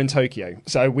 while we were in Tokyo.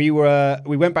 So we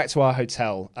went back to our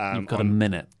hotel. You've got a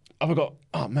minute. I forgot.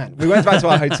 Oh, man. We went back to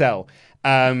our hotel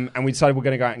and we decided we're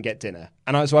going to go out and get dinner.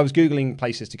 And so I was Googling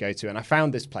places to go to, and I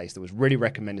found this place that was really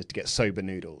recommended to get soba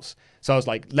noodles. So I was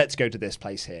like, let's go to this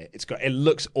place here. It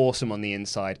looks awesome on the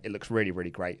inside. It looks really,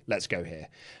 really great. Let's go here.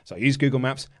 So I used Google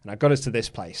Maps, and I got us to this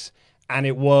place. And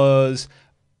it was...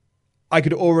 I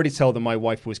could already tell that my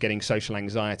wife was getting social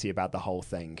anxiety about the whole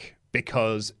thing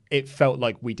because it felt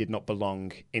like we did not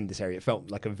belong in this area. It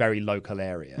felt like a very local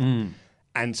area.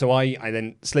 And so I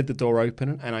then slid the door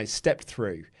open and I stepped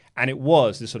through, and it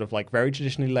was this sort of like very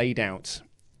traditionally laid out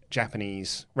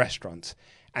Japanese restaurant.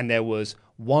 And there was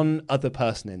one other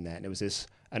person in there, and it was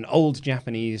an old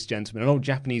Japanese gentleman, an old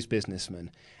Japanese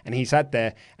businessman. And he sat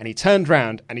there and he turned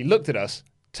around and he looked at us,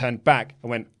 turned back and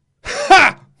went,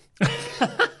 "Ha!"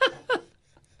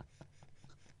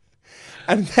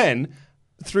 And then,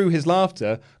 through his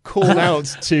laughter, called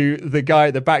out to the guy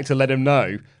at the back to let him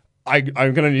know, I'm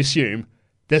going to assume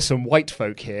there's some white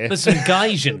folk here. There's some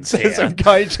Gaijins here. There's some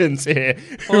Gaijins here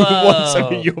who want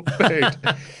some of your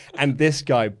food. And this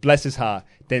guy, bless his heart,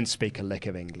 didn't speak a lick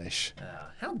of English.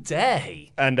 How dare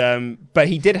he? And but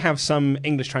he did have some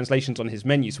English translations on his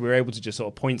menu, so we were able to just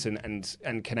sort of point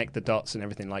and connect the dots and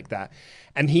everything like that.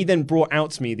 And he then brought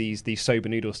out to me these soba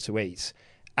noodles to eat.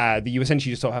 That you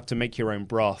essentially just sort of have to make your own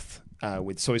broth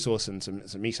with soy sauce and some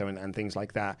miso and things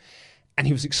like that. And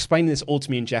he was explaining this all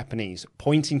to me in Japanese,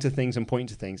 pointing to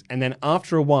things. And then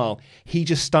after a while, he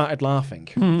just started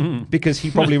laughing because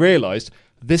he probably realized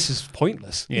this is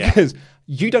pointless. Yeah. Because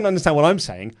you don't understand what I'm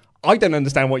saying. I don't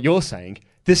understand what you're saying.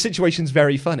 This situation's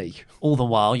very funny. All the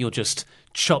while, you're just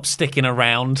chopsticking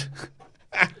around.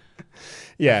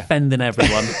 Yeah. Offending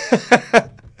everyone.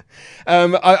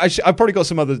 I've probably got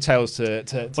some other tales to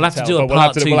We'll have to tell, do a but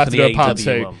part two we'll have for to the do a part AEW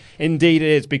two. one. Indeed it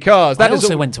is, because I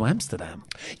also went to Amsterdam.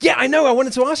 Yeah, I know. I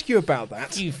wanted to ask you about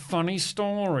that. You funny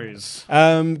stories.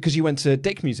 Because you went to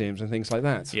Dick museums and things like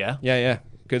that. Yeah. Yeah.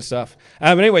 Good stuff.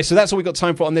 But anyway, so that's all we've got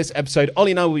time for on this episode.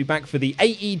 Ollie and I will be back for the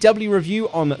AEW review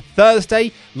on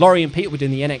Thursday. Laurie and Pete will be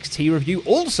doing the NXT review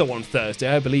also on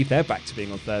Thursday. I believe they're back to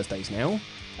being on Thursdays now.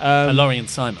 Laurie and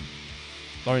Simon.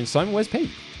 Laurie and Simon, where's Pete?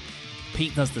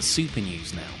 Pete does the Super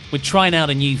News now. We're trying out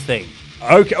a new thing.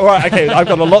 Okay, all right, okay. I've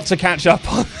got a lot to catch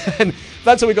up on then.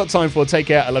 That's all we've got time for. Take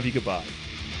care. I love you. Goodbye.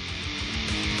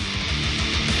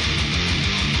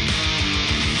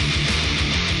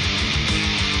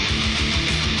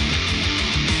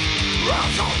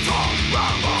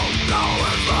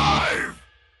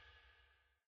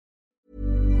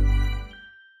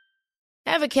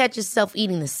 Ever catch yourself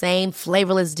eating the same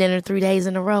flavorless dinner 3 days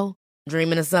in a row?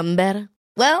 Dreaming of something better?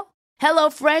 Well,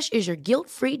 HelloFresh is your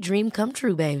guilt-free dream come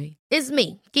true, baby. It's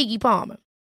me, Keke Palmer.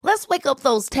 Let's wake up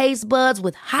those taste buds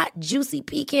with hot, juicy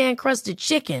pecan-crusted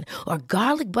chicken or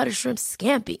garlic butter shrimp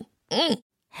scampi.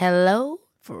 Hello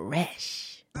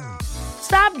Fresh.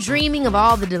 Stop dreaming of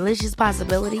all the delicious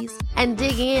possibilities and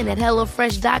dig in at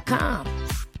HelloFresh.com.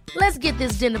 Let's get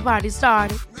this dinner party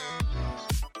started.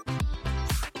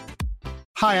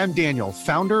 Hi, I'm Daniel,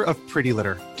 founder of Pretty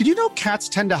Litter. Did you know cats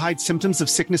tend to hide symptoms of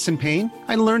sickness and pain?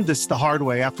 I learned this the hard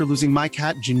way after losing my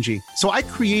cat, Gingy. So I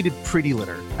created Pretty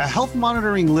Litter, a health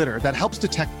monitoring litter that helps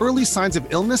detect early signs of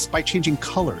illness by changing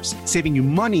colors, saving you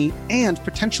money and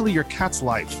potentially your cat's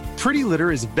life. Pretty Litter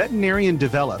is veterinarian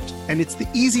developed, and it's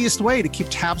the easiest way to keep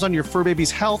tabs on your fur baby's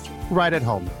health right at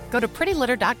home. Go to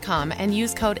prettylitter.com and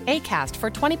use code ACAST for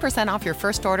 20% off your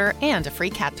first order and a free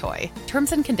cat toy.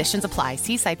 Terms and conditions apply.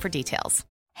 See site for details.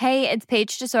 Hey, it's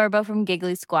Paige DeSorbo from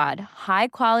Giggly Squad. High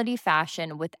quality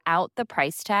fashion without the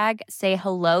price tag. Say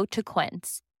hello to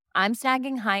Quince. I'm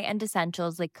snagging high-end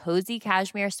essentials like cozy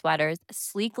cashmere sweaters,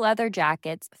 sleek leather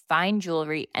jackets, fine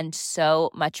jewelry, and so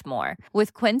much more.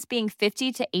 With Quince being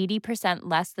 50 to 80%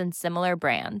 less than similar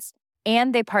brands.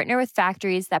 And they partner with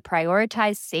factories that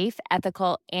prioritize safe,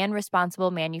 ethical, and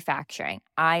responsible manufacturing.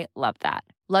 I love that.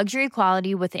 Luxury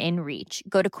quality within reach.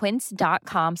 Go to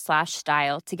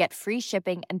quince.com/style to get free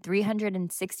shipping and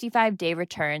 365-day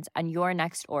returns on your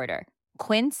next order.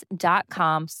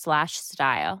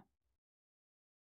 Quince.com/style.